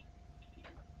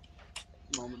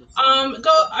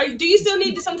 Do you still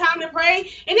need some time to pray? And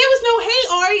there was no hate,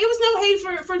 Ari. It was no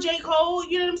hate for J. Cole.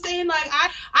 You know what I'm saying? Like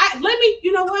I let me.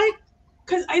 You know what?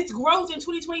 Because it's growth in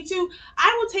 2022.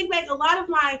 I will take back a lot of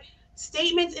my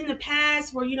statements in the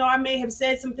past where I may have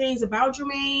said some things about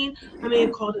Jermaine. I may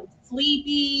have called him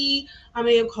sleepy. I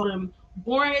may have called him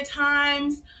boring at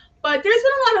times. But there's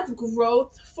been a lot of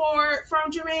growth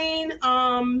from Jermaine.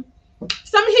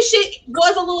 Some of his shit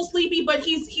was a little sleepy, but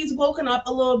he's woken up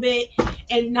a little bit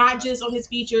and not just on his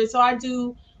features. So I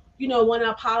do, want to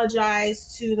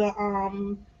apologize to the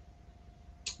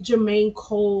Jermaine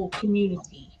Cole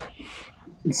community.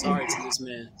 Sorry to this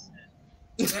man.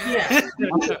 Yeah.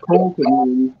 Cole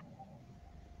community.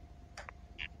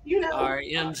 All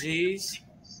right, MGs.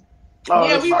 Oh,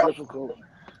 Yeah, this is difficult.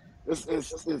 It's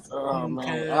oh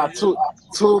man. Two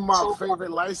of my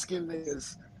favorite light skinned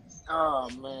niggas. Oh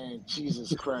man,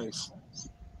 Jesus Christ.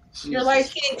 Your light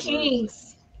skinned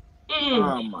kings.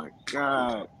 Oh my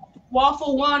God.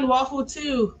 Waffle 1, Waffle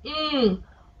 2.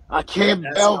 I can't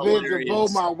Velvet DeVoe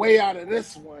my way out of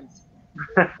this one.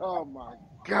 Oh my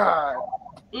God.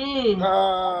 Shit,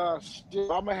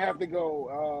 I'm gonna have to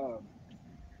go.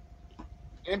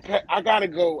 Impact. I gotta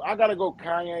go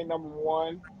Kanye number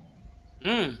one.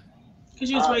 Because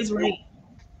you was raised right.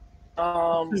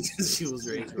 She was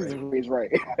raised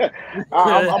right.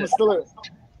 I'm still.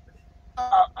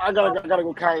 I gotta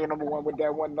go Kanye number one with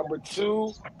that one. Number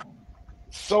two,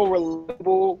 so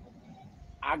relatable.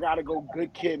 I gotta go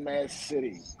Good Kid, Mad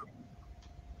City.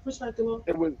 Respectable.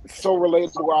 It was so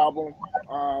relatable album.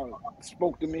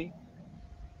 Spoke to me.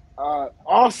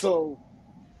 Also,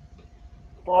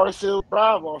 Forest Hill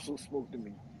Drive also spoke to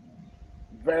me.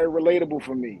 Very relatable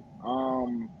for me.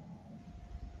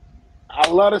 I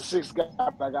love the Six guy,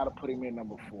 but I gotta put him in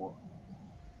number 4.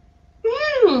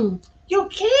 Yo,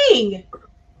 King.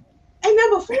 And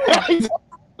number 4.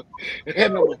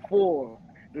 And number 4.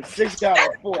 The 6 guy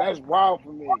at 4. That's wild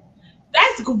for me.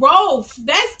 That's growth.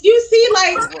 You see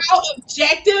like how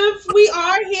objective we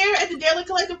are here at the Derelict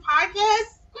Collective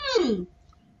Podcast. We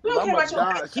don't care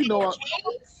about your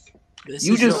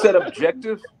You just said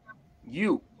objective.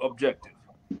 You objective.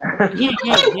 I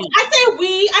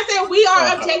said we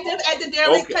are objective at the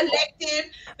Derelict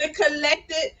Collective. The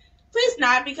collective. Please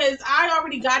not, because I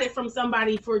already got it from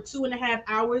somebody for 2.5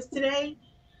 hours today.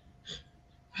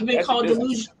 I've been called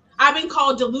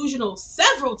delusional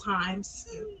several times.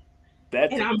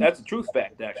 That's a truth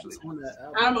fact, actually.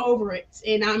 I'm over it,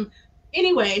 and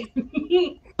anyway.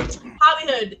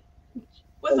 Hollywood,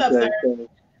 what's up, sir?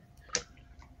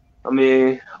 I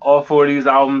mean, all 4 of these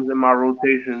albums in my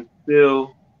rotation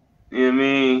still. You know what I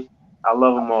mean? I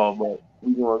love them all, but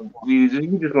we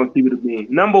just gonna keep it a bean.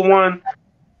 Number 1,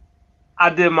 I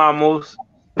did my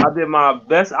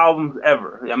best albums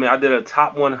ever. I mean, I did a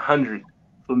top 100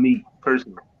 for me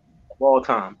personally of all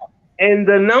time. And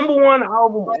the number 1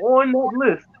 album on that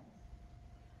list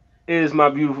is My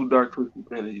Beautiful Dark Twisted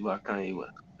Fantasy by Kanye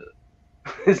West.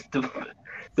 It's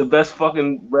the best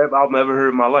fucking rap album I ever heard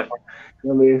in my life. You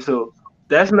know what I mean? So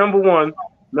that's number 1.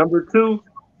 Number 2,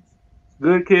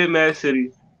 Good Kid, Mad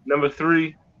City. Number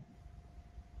 3,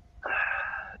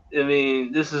 I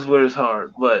mean, this is where it's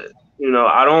hard, but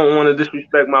I don't want to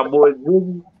disrespect my boy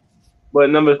Ziggy, but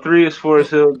number 3 is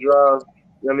Forest Hill Drive.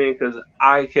 I mean, because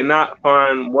I cannot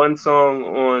find one song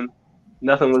on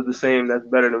Nothing Was the Same that's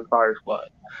better than Fire Squad.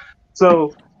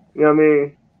 So, you know what I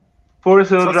mean? Forest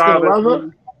Hill Drive.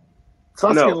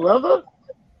 Tuscan Leather?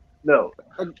 No.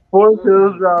 Forest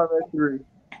Hill Drive at 3.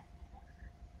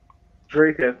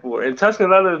 Drake at 4. And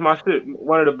Tuscan Leather is my shit.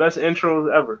 One of the best intros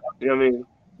ever. You know what I mean?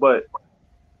 But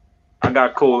I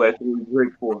got Cole at 3,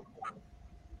 Drake 4.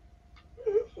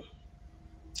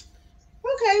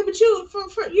 Okay, but you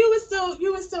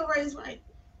were still raised right.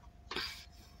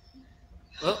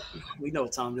 Well, we know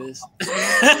what time it is.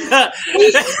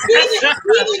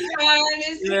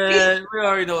 Yeah, we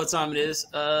already know what time it is.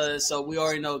 So we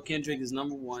already know Kendrick is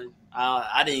number 1.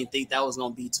 I didn't think that was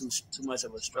gonna be too much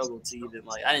of a struggle to even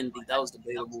I didn't think that was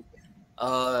debatable.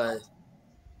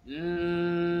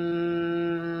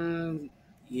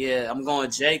 Yeah, I'm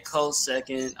going J. Cole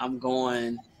second. I'm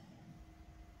going.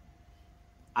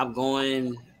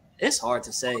 It's hard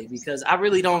to say because I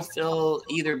really don't feel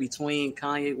either between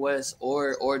Kanye West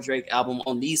or Drake album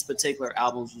on these particular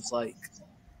albums was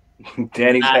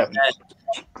Danny's Not having that.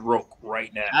 a stroke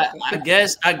right now. I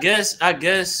guess I'll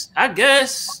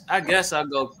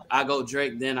go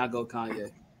Drake, then I go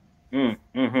Kanye. Yeah.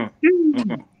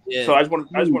 So I just want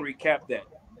to recap that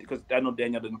because I know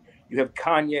Daniel didn't. You have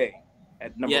Kanye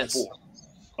at number 4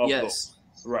 of those,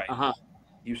 right?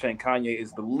 You saying Kanye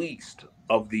is the least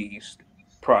of these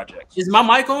projects? Is my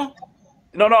mic on?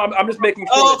 No, I'm just making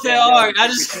sure. Oh, okay, all right. I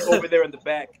she's just over there in the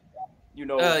back,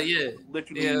 literally,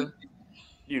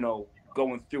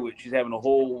 going through it. She's having a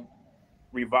whole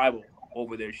revival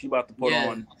over there. She about to put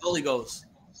on Holy Ghost.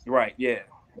 Right, yeah,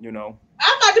 I'm about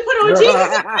to put on Jesus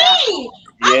is King.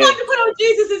 I'm about to put on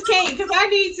Jesus is King because I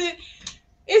need to.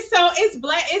 It's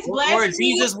black. It's black. Or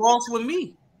Jesus walks with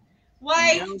me.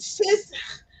 Like just,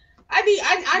 I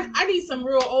need some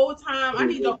real old time. I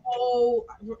need the whole.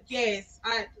 Yes,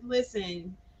 I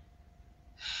listen.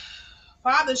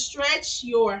 Father, stretch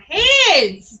your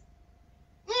hands.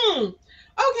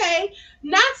 Okay,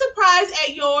 not surprised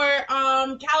at your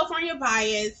California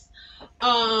bias,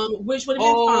 which would have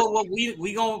been fun. Well,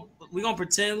 we gonna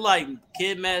pretend like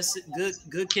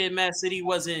Good Kid, Mad City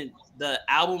wasn't the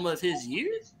album of his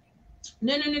year.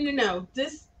 No.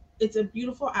 It's a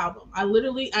beautiful album. I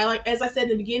like, as I said in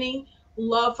the beginning,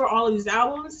 love for all of these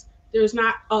albums. There's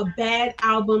not a bad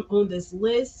album on this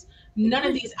list. None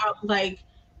of these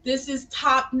this is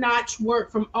top-notch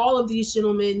work from all of these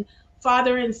gentlemen,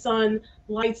 father and son,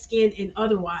 light-skinned and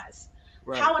otherwise.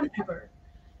 Right. However,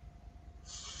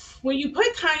 when you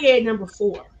put Kanye at number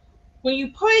 4,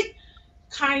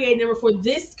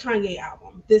 this Kanye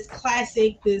album, this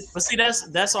classic, this. But see,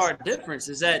 that's our difference.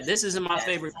 Is that this isn't my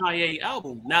favorite Kanye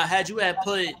album. Now, had you had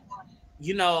put,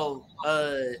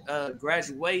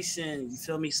 Graduation, you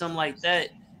feel me, something like that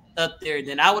up there,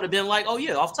 then I would have been like, oh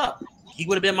yeah, off top, he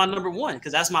would have been my number 1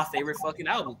 because that's my favorite fucking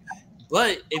album.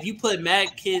 But if you put Mad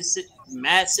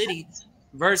City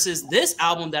versus this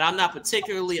album that I'm not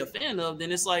particularly a fan of,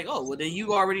 then it's like, oh, well, then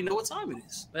you already know what time it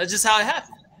is. That's just how it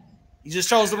happened. You just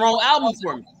chose the wrong album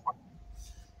for me.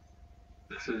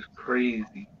 This is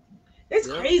crazy. It's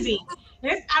crazy.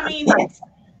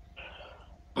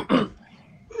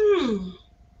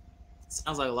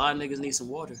 Sounds like a lot of niggas need some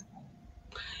water.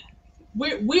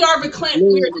 We are reclaimed.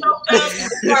 We are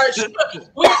choked up.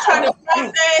 We're trying to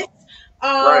process.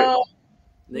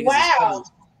 Wow.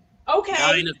 Okay.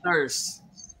 Dying of thirst.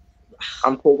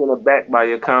 I'm taken aback by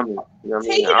your comment.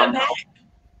 Taken aback.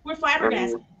 We're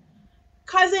flabbergasted.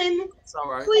 Cousin,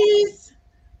 right. Please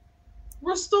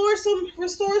restore some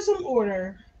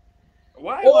order.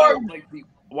 Why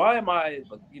am I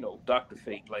Dr.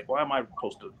 Fate? Like, why am I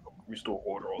supposed to restore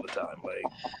order all the time? Like,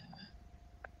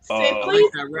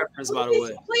 please, that reference, by the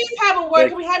way. Please have a word.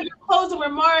 Can we have your closing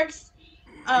remarks?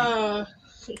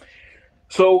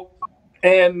 So,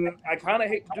 and I kind of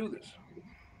hate to do this.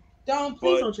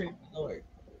 Please don't treat me, Lord.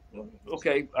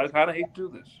 Okay, I kind of hate to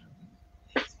do this.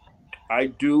 I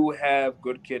do have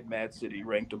Good Kid, Mad City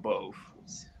ranked above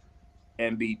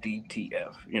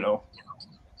MBDTF.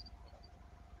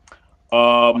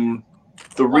 The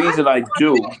reason I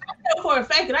do. I know for a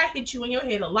fact that I hit you in your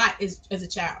head a lot as a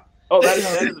child. Oh, that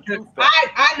is a true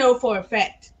fact. I know for a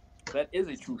fact. That is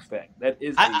a true fact. That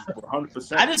is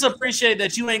 100%. I just appreciate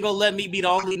that you ain't gonna let me be the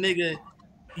only nigga.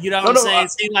 You know what I'm saying?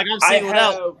 Seem like I'm singled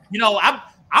out.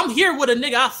 I'm here with a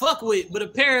nigga I fuck with, but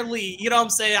apparently, you know what I'm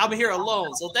saying, I'm here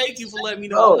alone. So thank you for letting me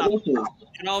know. You know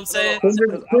what I'm saying? I'll say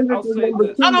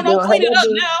this. Don't clean it up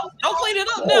now. Don't clean it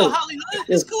up now, Hollywood.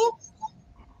 It's cool.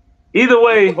 Either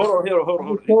way, hold on. That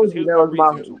was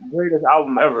my greatest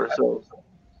album ever. So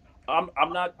I'm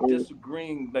not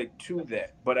disagreeing to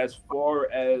that, but as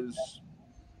far as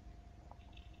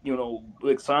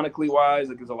sonically wise,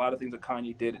 there's a lot of things that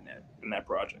Kanye did in that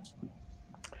project.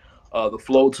 The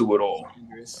flow to it all.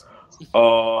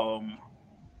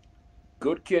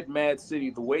 Good Kid, Mad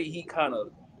City, the way he kind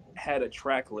of had a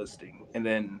track listing and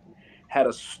then had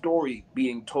a story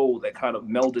being told that kind of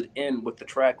melded in with the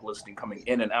track listing coming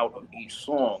in and out of each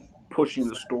song, pushing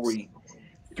the story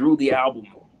through the album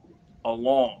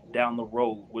along down the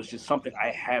road was just something I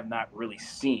have not really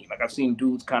seen. Like, I've seen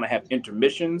dudes kind of have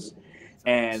intermissions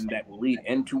and that will lead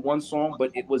into one song,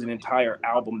 but it was an entire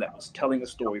album that was telling a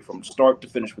story from start to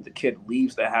finish with the kid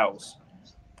leaves the house,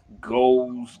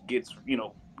 goes, gets,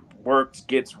 works,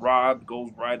 gets robbed,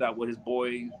 goes right out with his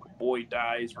boy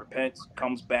dies, repents,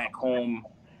 comes back home,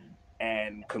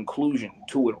 and conclusion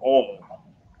to it all.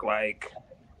 Like,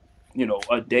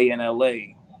 a day in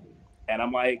LA. And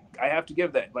I'm like, I have to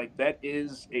give that. Like, that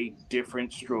is a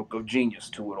different stroke of genius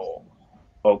to it all.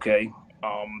 Okay?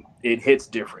 It hits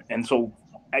different. And so,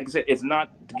 like I said, it's not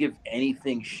to give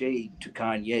anything shade to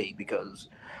Kanye because,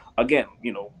 again,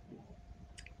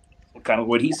 kind of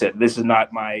what he said. This is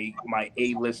not my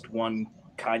A-list one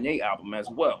Kanye album as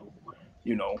well.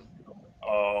 You know,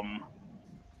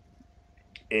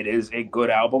 it is a good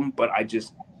album, but I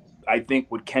think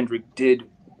what Kendrick did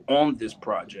on this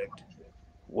project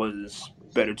was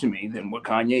better to me than what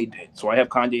Kanye did. So I have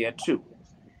Kanye at 2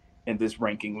 in this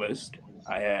ranking list.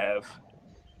 I have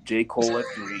J. Cole at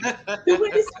 3.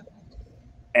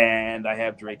 And I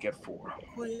have Drake at 4.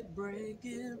 Quit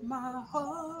breaking my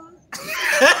heart.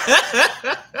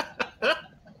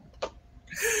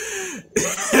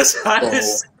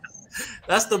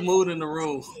 That's the mood in the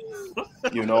room.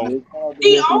 You know,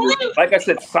 the only, like I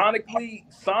said, sonically.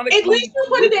 At least you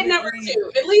put it at number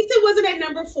 2. At least it wasn't at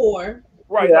number 4.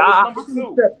 Right, yeah, that was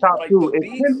number 2.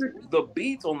 Like the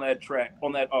beats on that track,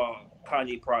 on that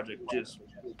Kanye project, just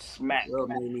smack.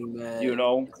 You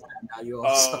know,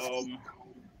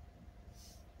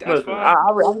 that's fine.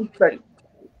 I respect it.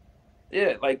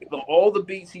 Yeah, like all the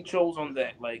beats he chose on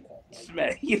that, like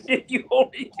smack. You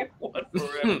only get one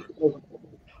forever.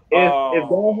 If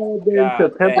that had been to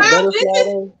Pimp a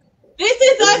Butterfly, this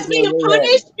is us being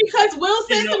punished because Will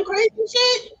said some crazy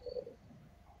shit.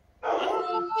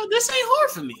 This ain't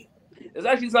hard for me. It's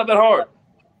actually not that hard.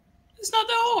 It's not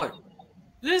that hard.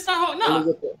 It's not hard.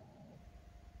 No.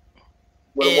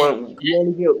 You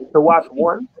only get to watch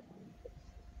one?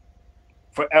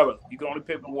 Forever. You can only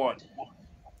pick one.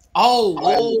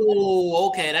 Oh,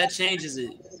 okay. That changes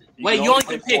it. Wait, you only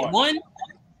can pick one?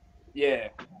 Yeah.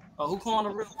 Oh, who calling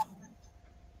the real?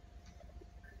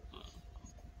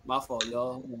 My fault,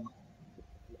 y'all.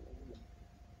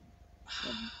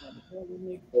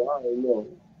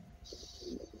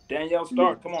 Danielle,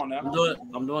 start. Come on now.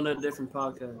 I'm doing a different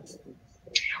podcast.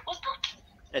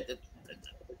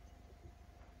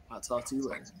 I'll talk to you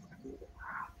later.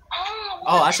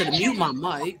 Oh, I should have muted my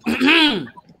mic.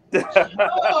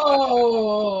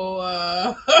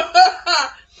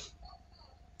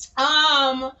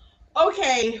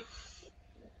 Okay.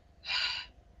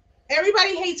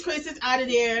 Everybody hates Chris is out of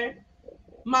there.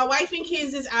 My wife and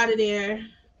kids is out of there.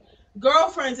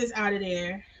 Girlfriends is out of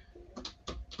there.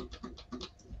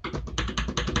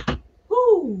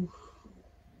 Whoo.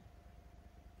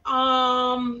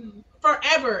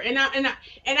 Forever. And I'm gonna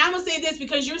say this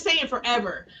because you're saying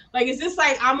forever. Like, is this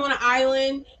like I'm on an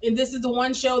island and this is the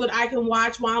one show that I can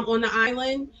watch while I'm on the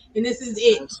island and this is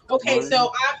it? Okay,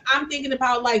 so I'm thinking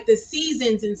about like the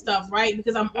seasons and stuff, right?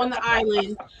 Because I'm on the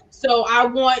island, so I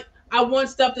want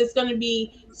stuff that's gonna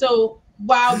be so.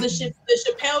 While the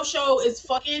Chappelle Show is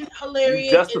fucking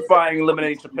hilarious. You're justifying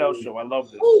eliminating Chappelle Show. I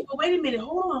love this. Oh, but wait a minute.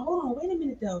 Hold on. Wait a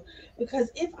minute, though. Because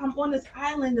if I'm on this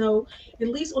island, though, at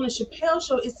least on the Chappelle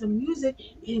Show, it's some music,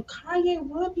 and Kanye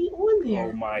will be on there.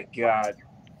 Oh, my God.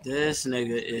 This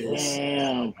nigga is...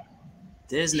 Damn.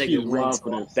 This nigga went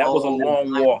for this. That was a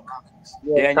long walk.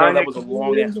 Yeah, Daniel, that was a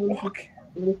long-ass walk.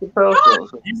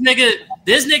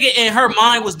 This nigga in her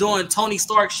mind was doing Tony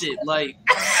Stark shit. Like,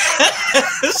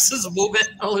 this is moving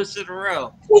all this shit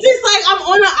around. It's like I'm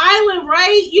on an island,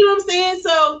 right? You know what I'm saying?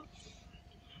 So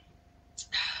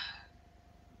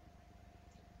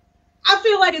I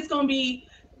feel like it's gonna be.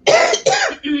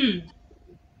 I feel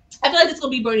like it's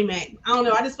gonna be Bernie Mac. I don't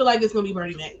know. I just feel like it's gonna be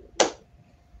Bernie Mac.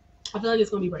 I feel like it's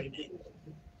gonna be Bernie Mac.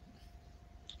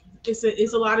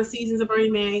 It's a lot of seasons of Bernie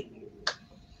Mac.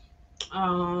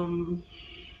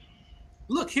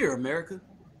 Look here, America.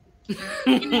 You know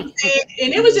what I'm saying?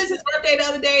 And it was just his birthday the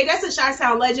other day. That's a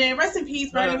Chi-Town legend. Rest in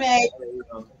peace, Bernie Mac.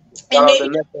 Shout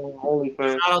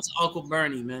out to Uncle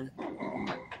Bernie, man.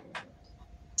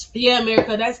 Yeah,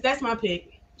 America. That's my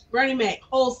pick. Bernie Mac,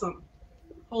 wholesome.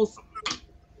 Go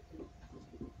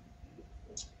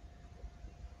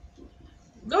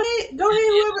ahead.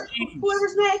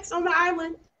 Whoever's next on the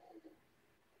island.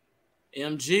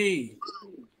 MG.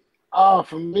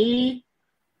 For me,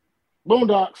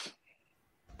 Boondocks.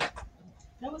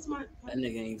 That was my. That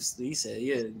nigga ain't. He said,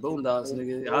 "Yeah, Boondocks,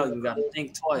 nigga." I don't even gotta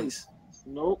think twice.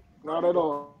 Nope, not at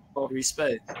all.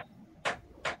 Respect.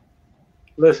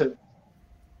 Listen,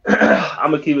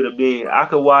 I'm gonna keep it a bean. I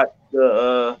could watch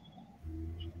the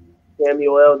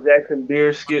Samuel L. Jackson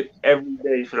beer skit every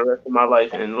day for the rest of my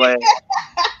life and laugh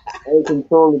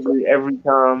uncontrollably every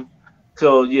time.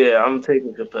 So yeah, I'm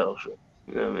taking Chappelle Show.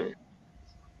 You know what I mean?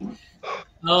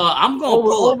 I'm gonna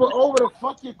pull over the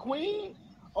fuck your queen,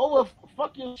 over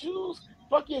fuck your shoes,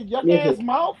 fuck your yuck ass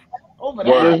mouth, over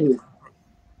that.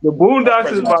 The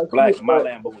Boondocks is my black. My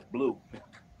Lambo is blue.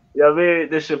 Yeah, I mean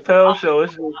the Chappelle Show.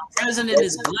 It's my president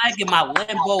is black and my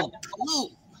Lambo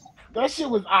blue. That shit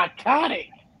was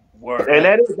iconic. Word. And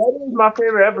that is my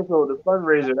favorite episode, the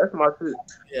fundraiser. That's my shit.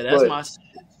 Yeah, that's my shit.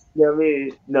 Yeah, I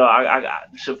mean, no, I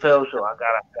got Chappelle Show. I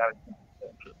gotta.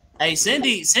 Hey,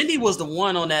 Cindy was the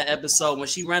one on that episode when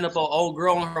she ran up an old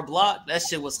girl on her block. That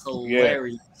shit was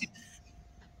hilarious. Yeah.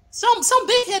 Some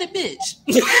big headed bitch.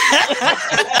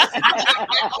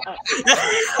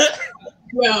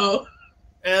 Yo.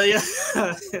 Hell yeah.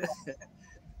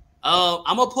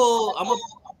 I'm gonna pull.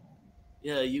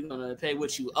 Yeah, you gonna pay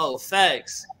what you owe.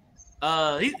 Facts.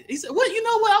 He said, "What? You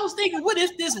know what? I was thinking. What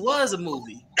if this was a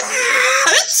movie?"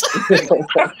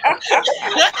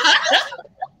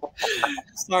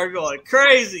 Start going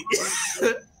crazy.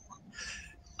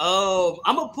 I'm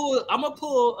gonna pull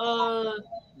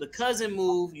the cousin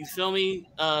move. You feel me?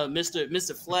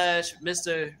 Mr. Flash,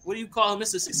 what do you call him?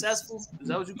 Mr. Successful? Is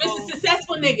that what you call him? Mr.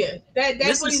 Successful nigga. That's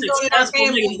Mr. what he's doing in our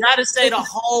family. Nigga. You gotta say the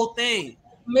whole thing.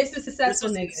 Mr. Successful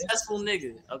nigga. Successful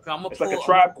nigga. Okay, it's like a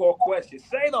Tribe Called Question.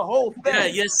 Say the whole thing. Yeah,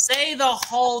 you say the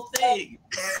whole thing.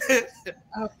 Okay.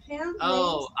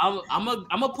 Oh, I'm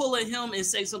gonna pull at him and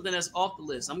say something that's off the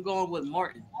list. I'm going with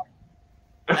Martin.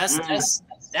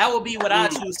 That would be what I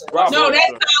choose. No,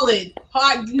 that's solid.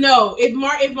 No, if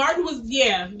Martin was,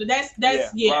 that's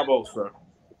Bravo, sir.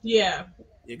 Yeah.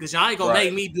 Because y'all ain't gonna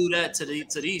make me do that to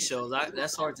these shows.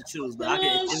 That's hard to choose. But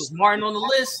if it was Martin on the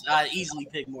list, I'd easily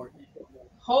pick Martin.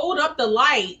 Hold up the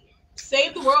light.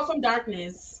 Save the world from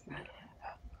darkness.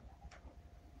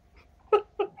 You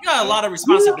got a lot of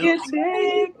responsibility.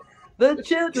 The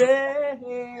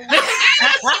children.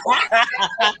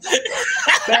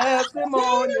 Pass them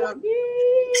on your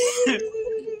knees.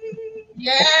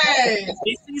 Yes.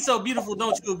 They see so beautiful,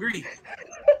 don't you agree?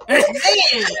 Man.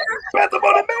 Pass them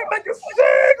on the man, make a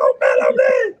single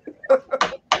melody.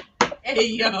 Hey,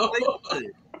 yo.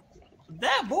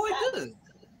 That boy good.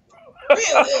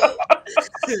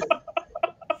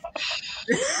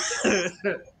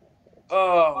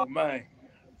 Oh man.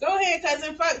 Go ahead,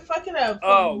 cousin. Fuck it up.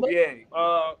 Oh yeah.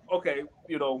 Okay.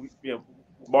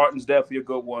 Martin's definitely a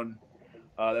good one.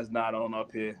 That's not on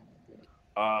up here.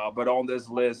 But on this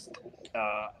list,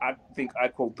 I think I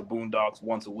quote the Boondocks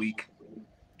once a week,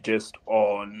 just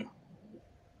on,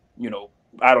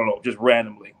 I don't know, just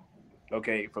randomly.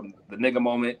 Okay, from the nigga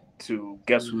moment to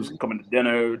guess who's coming to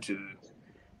dinner to,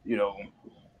 the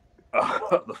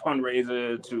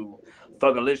fundraiser to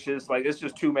Thugalicious. Like, it's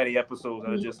just too many episodes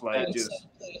that are just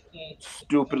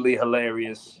stupidly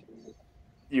hilarious.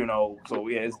 So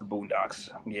yeah, it's the Boondocks.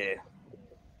 Yeah.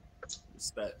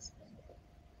 Respect.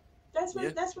 That's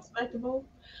respectable.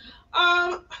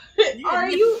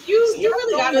 Ari, you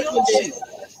really got us with this.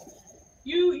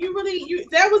 You really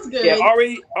that was good. Yeah,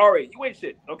 Ari, you ain't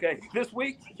shit. Okay, this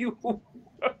week you.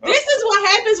 This is what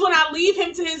happens when I leave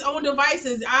him to his own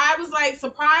devices. I was like,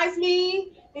 surprise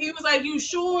me. And he was like, you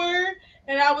sure?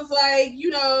 And I was like,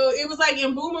 it was like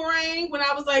in Boomerang when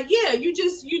I was like, yeah, you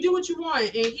do what you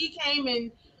want. And he came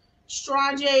and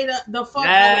strange the fuck.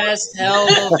 That's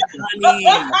hella funny.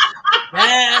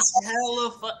 That's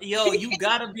hella funny. Yo, you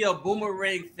gotta be a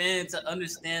Boomerang fan to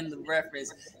understand the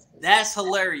reference. That's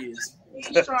hilarious.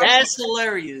 That's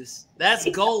hilarious. That's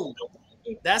gold.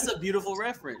 That's a beautiful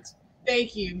reference.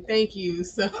 Thank you.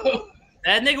 So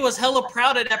that nigga was hella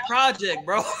proud of that project,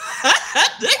 bro.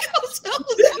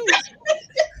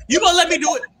 You gonna let me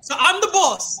do it? So I'm the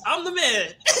boss. I'm the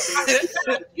man.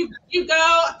 you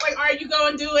go. Like, all right, you go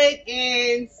and do it.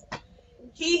 And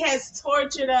he has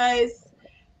tortured us.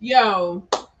 Yo,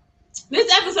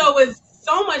 this episode was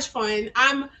so much fun.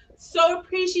 I'm so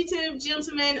appreciative,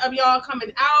 gentlemen, of y'all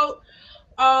coming out.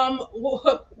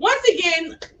 Once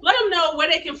again, let them know where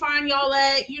they can find y'all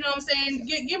at. You know what I'm saying?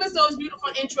 Give us those beautiful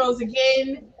intros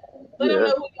again. Let them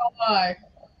know who y'all are.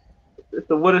 It's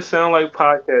the What It Sound Like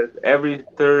podcast every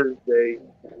Thursday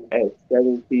at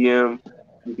 7 p.m.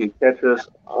 You can catch us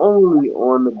only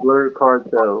on the Blurred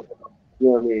Cartel. You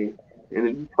know what I mean? And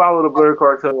if you follow the Blurred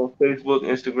Cartel on Facebook,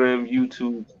 Instagram,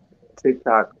 YouTube,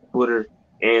 TikTok, Twitter,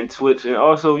 and Twitch, and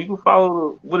also you can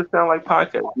follow the What It Sound Like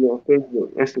podcast on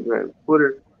Facebook, Instagram,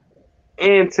 Twitter,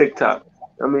 and TikTok.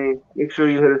 I mean, make sure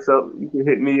you hit us up. You can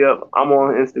hit me up. I'm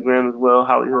on Instagram as well,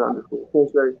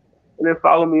 Hollywood_Sensei. And then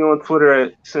follow me on Twitter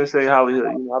at Sensei Hollywood.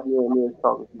 I'll be on there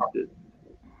talking some shit.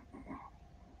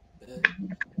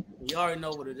 You already know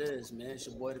what it is, man. It's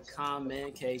your boy, the Con Man,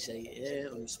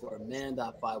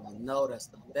 KHAN_man.510. That's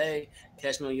the Bay.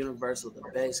 Catch me on Universal, the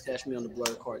Base. Catch me on the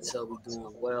Blurred Cartel. We're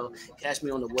doing well. Catch me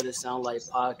on the What It Sound Like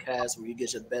podcast, where you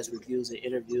get your best reviews and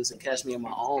interviews. And catch me on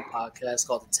my own podcast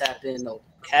called the Tap In, No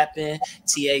Capin,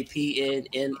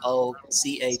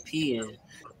 TAPNNOCAPN.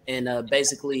 And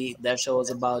basically, that show is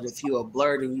about if you are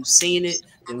blurred and you've seen it,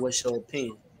 then what's your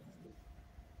opinion?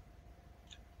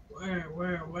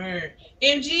 Word.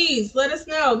 MGs, let us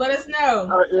know. Let us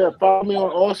know. Yeah, follow me on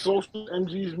all socials,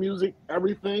 MG's Music,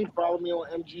 everything. Follow me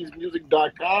on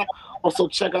mgsmusic.com. Also,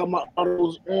 check out my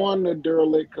articles on the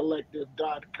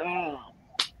derelictcollective.com.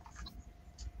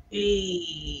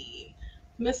 Hey,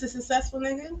 Mr. Successful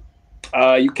nigga.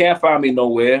 You can't find me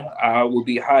nowhere. I will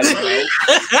be hiding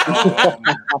out.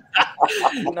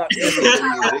 Do not send me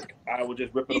any music. I will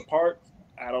just rip it apart.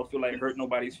 I don't feel like hurting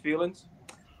nobody's feelings.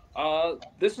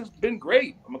 This has been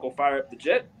great. I'm gonna go fire up the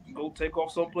jet and go take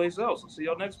off someplace else. I'll see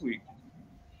y'all next week.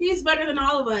 He's better than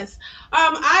all of us.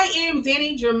 I am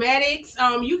Danny Dramatics.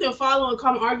 You can follow and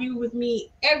come argue with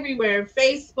me everywhere: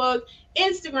 Facebook,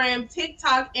 Instagram,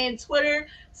 TikTok, and Twitter.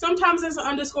 Sometimes there's an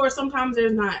underscore, sometimes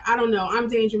there's not. I don't know. I'm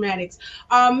Danny Dramatics.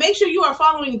 Make sure you are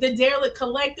following the Derelict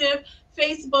Collective: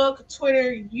 Facebook,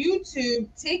 Twitter, YouTube,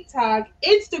 TikTok,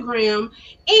 Instagram,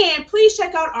 and please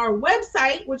check out our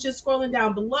website, which is scrolling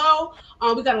down below.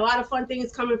 We got a lot of fun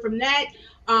things coming from that.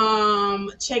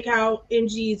 Check out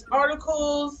MG's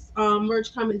articles,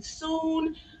 merch coming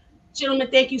soon. Gentlemen,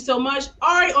 thank you so much.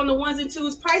 Ari on the ones and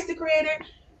twos, Price the Creator.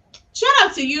 Shout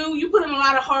out to you. You put in a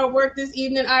lot of hard work this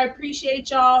evening. I appreciate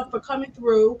y'all for coming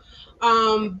through.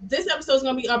 This episode is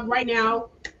gonna be up right now.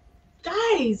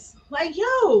 Guys, like,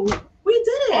 yo, we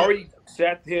did it. Ari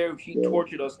sat there. He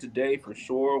tortured us today for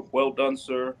sure. Well done,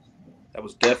 sir. That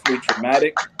was definitely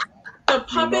traumatic. The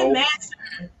puppet master.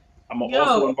 I'm gonna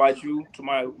also invite you to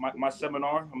my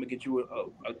seminar. I'm gonna get you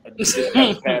a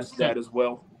discount pass to that as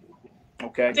well.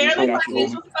 Okay. Derelict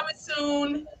coming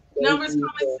soon. Numbers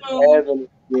coming soon.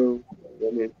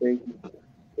 Thank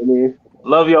you.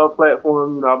 Love y'all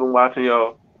platform. I've been watching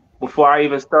y'all before I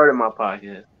even started my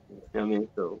podcast.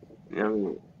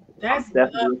 That's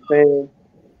definitely a fan.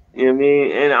 And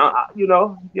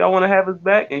y'all want to have us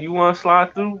back, and you want to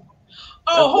slide through.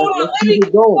 Hold on.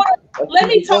 Let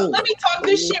me talk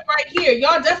this shit right here.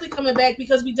 Y'all definitely coming back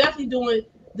because we definitely doing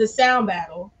the sound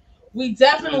battle. We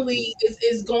definitely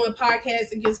is going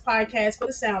podcast against podcast for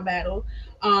the sound battle.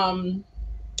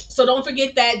 So don't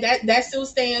forget that still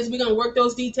stands. We're gonna work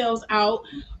those details out.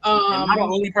 Am I the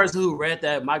only person who read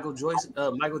that Michael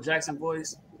Jackson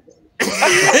voice? Hey,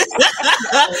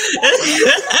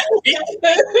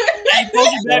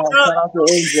 post it back up.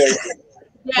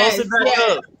 Post it back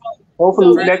up.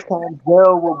 Hopefully next time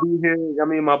Zell will be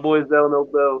here. My boy Zell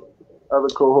Nobel, other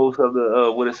co-host of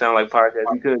the What It Sound Like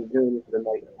podcast. He couldn't join us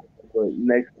tonight, but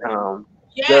next time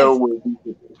Zell will be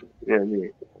here.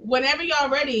 Whenever y'all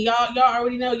ready, y'all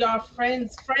already know y'all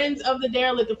friends of the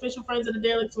Derelict, official friends of the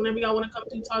Derelicts. Whenever y'all want to come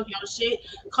through, talk y'all shit,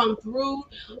 come through.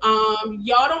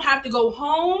 Y'all don't have to go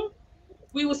home.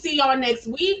 We will see y'all next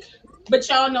week, but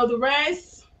y'all know the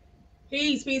rest.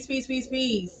 Peace.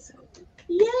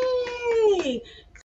 Yay!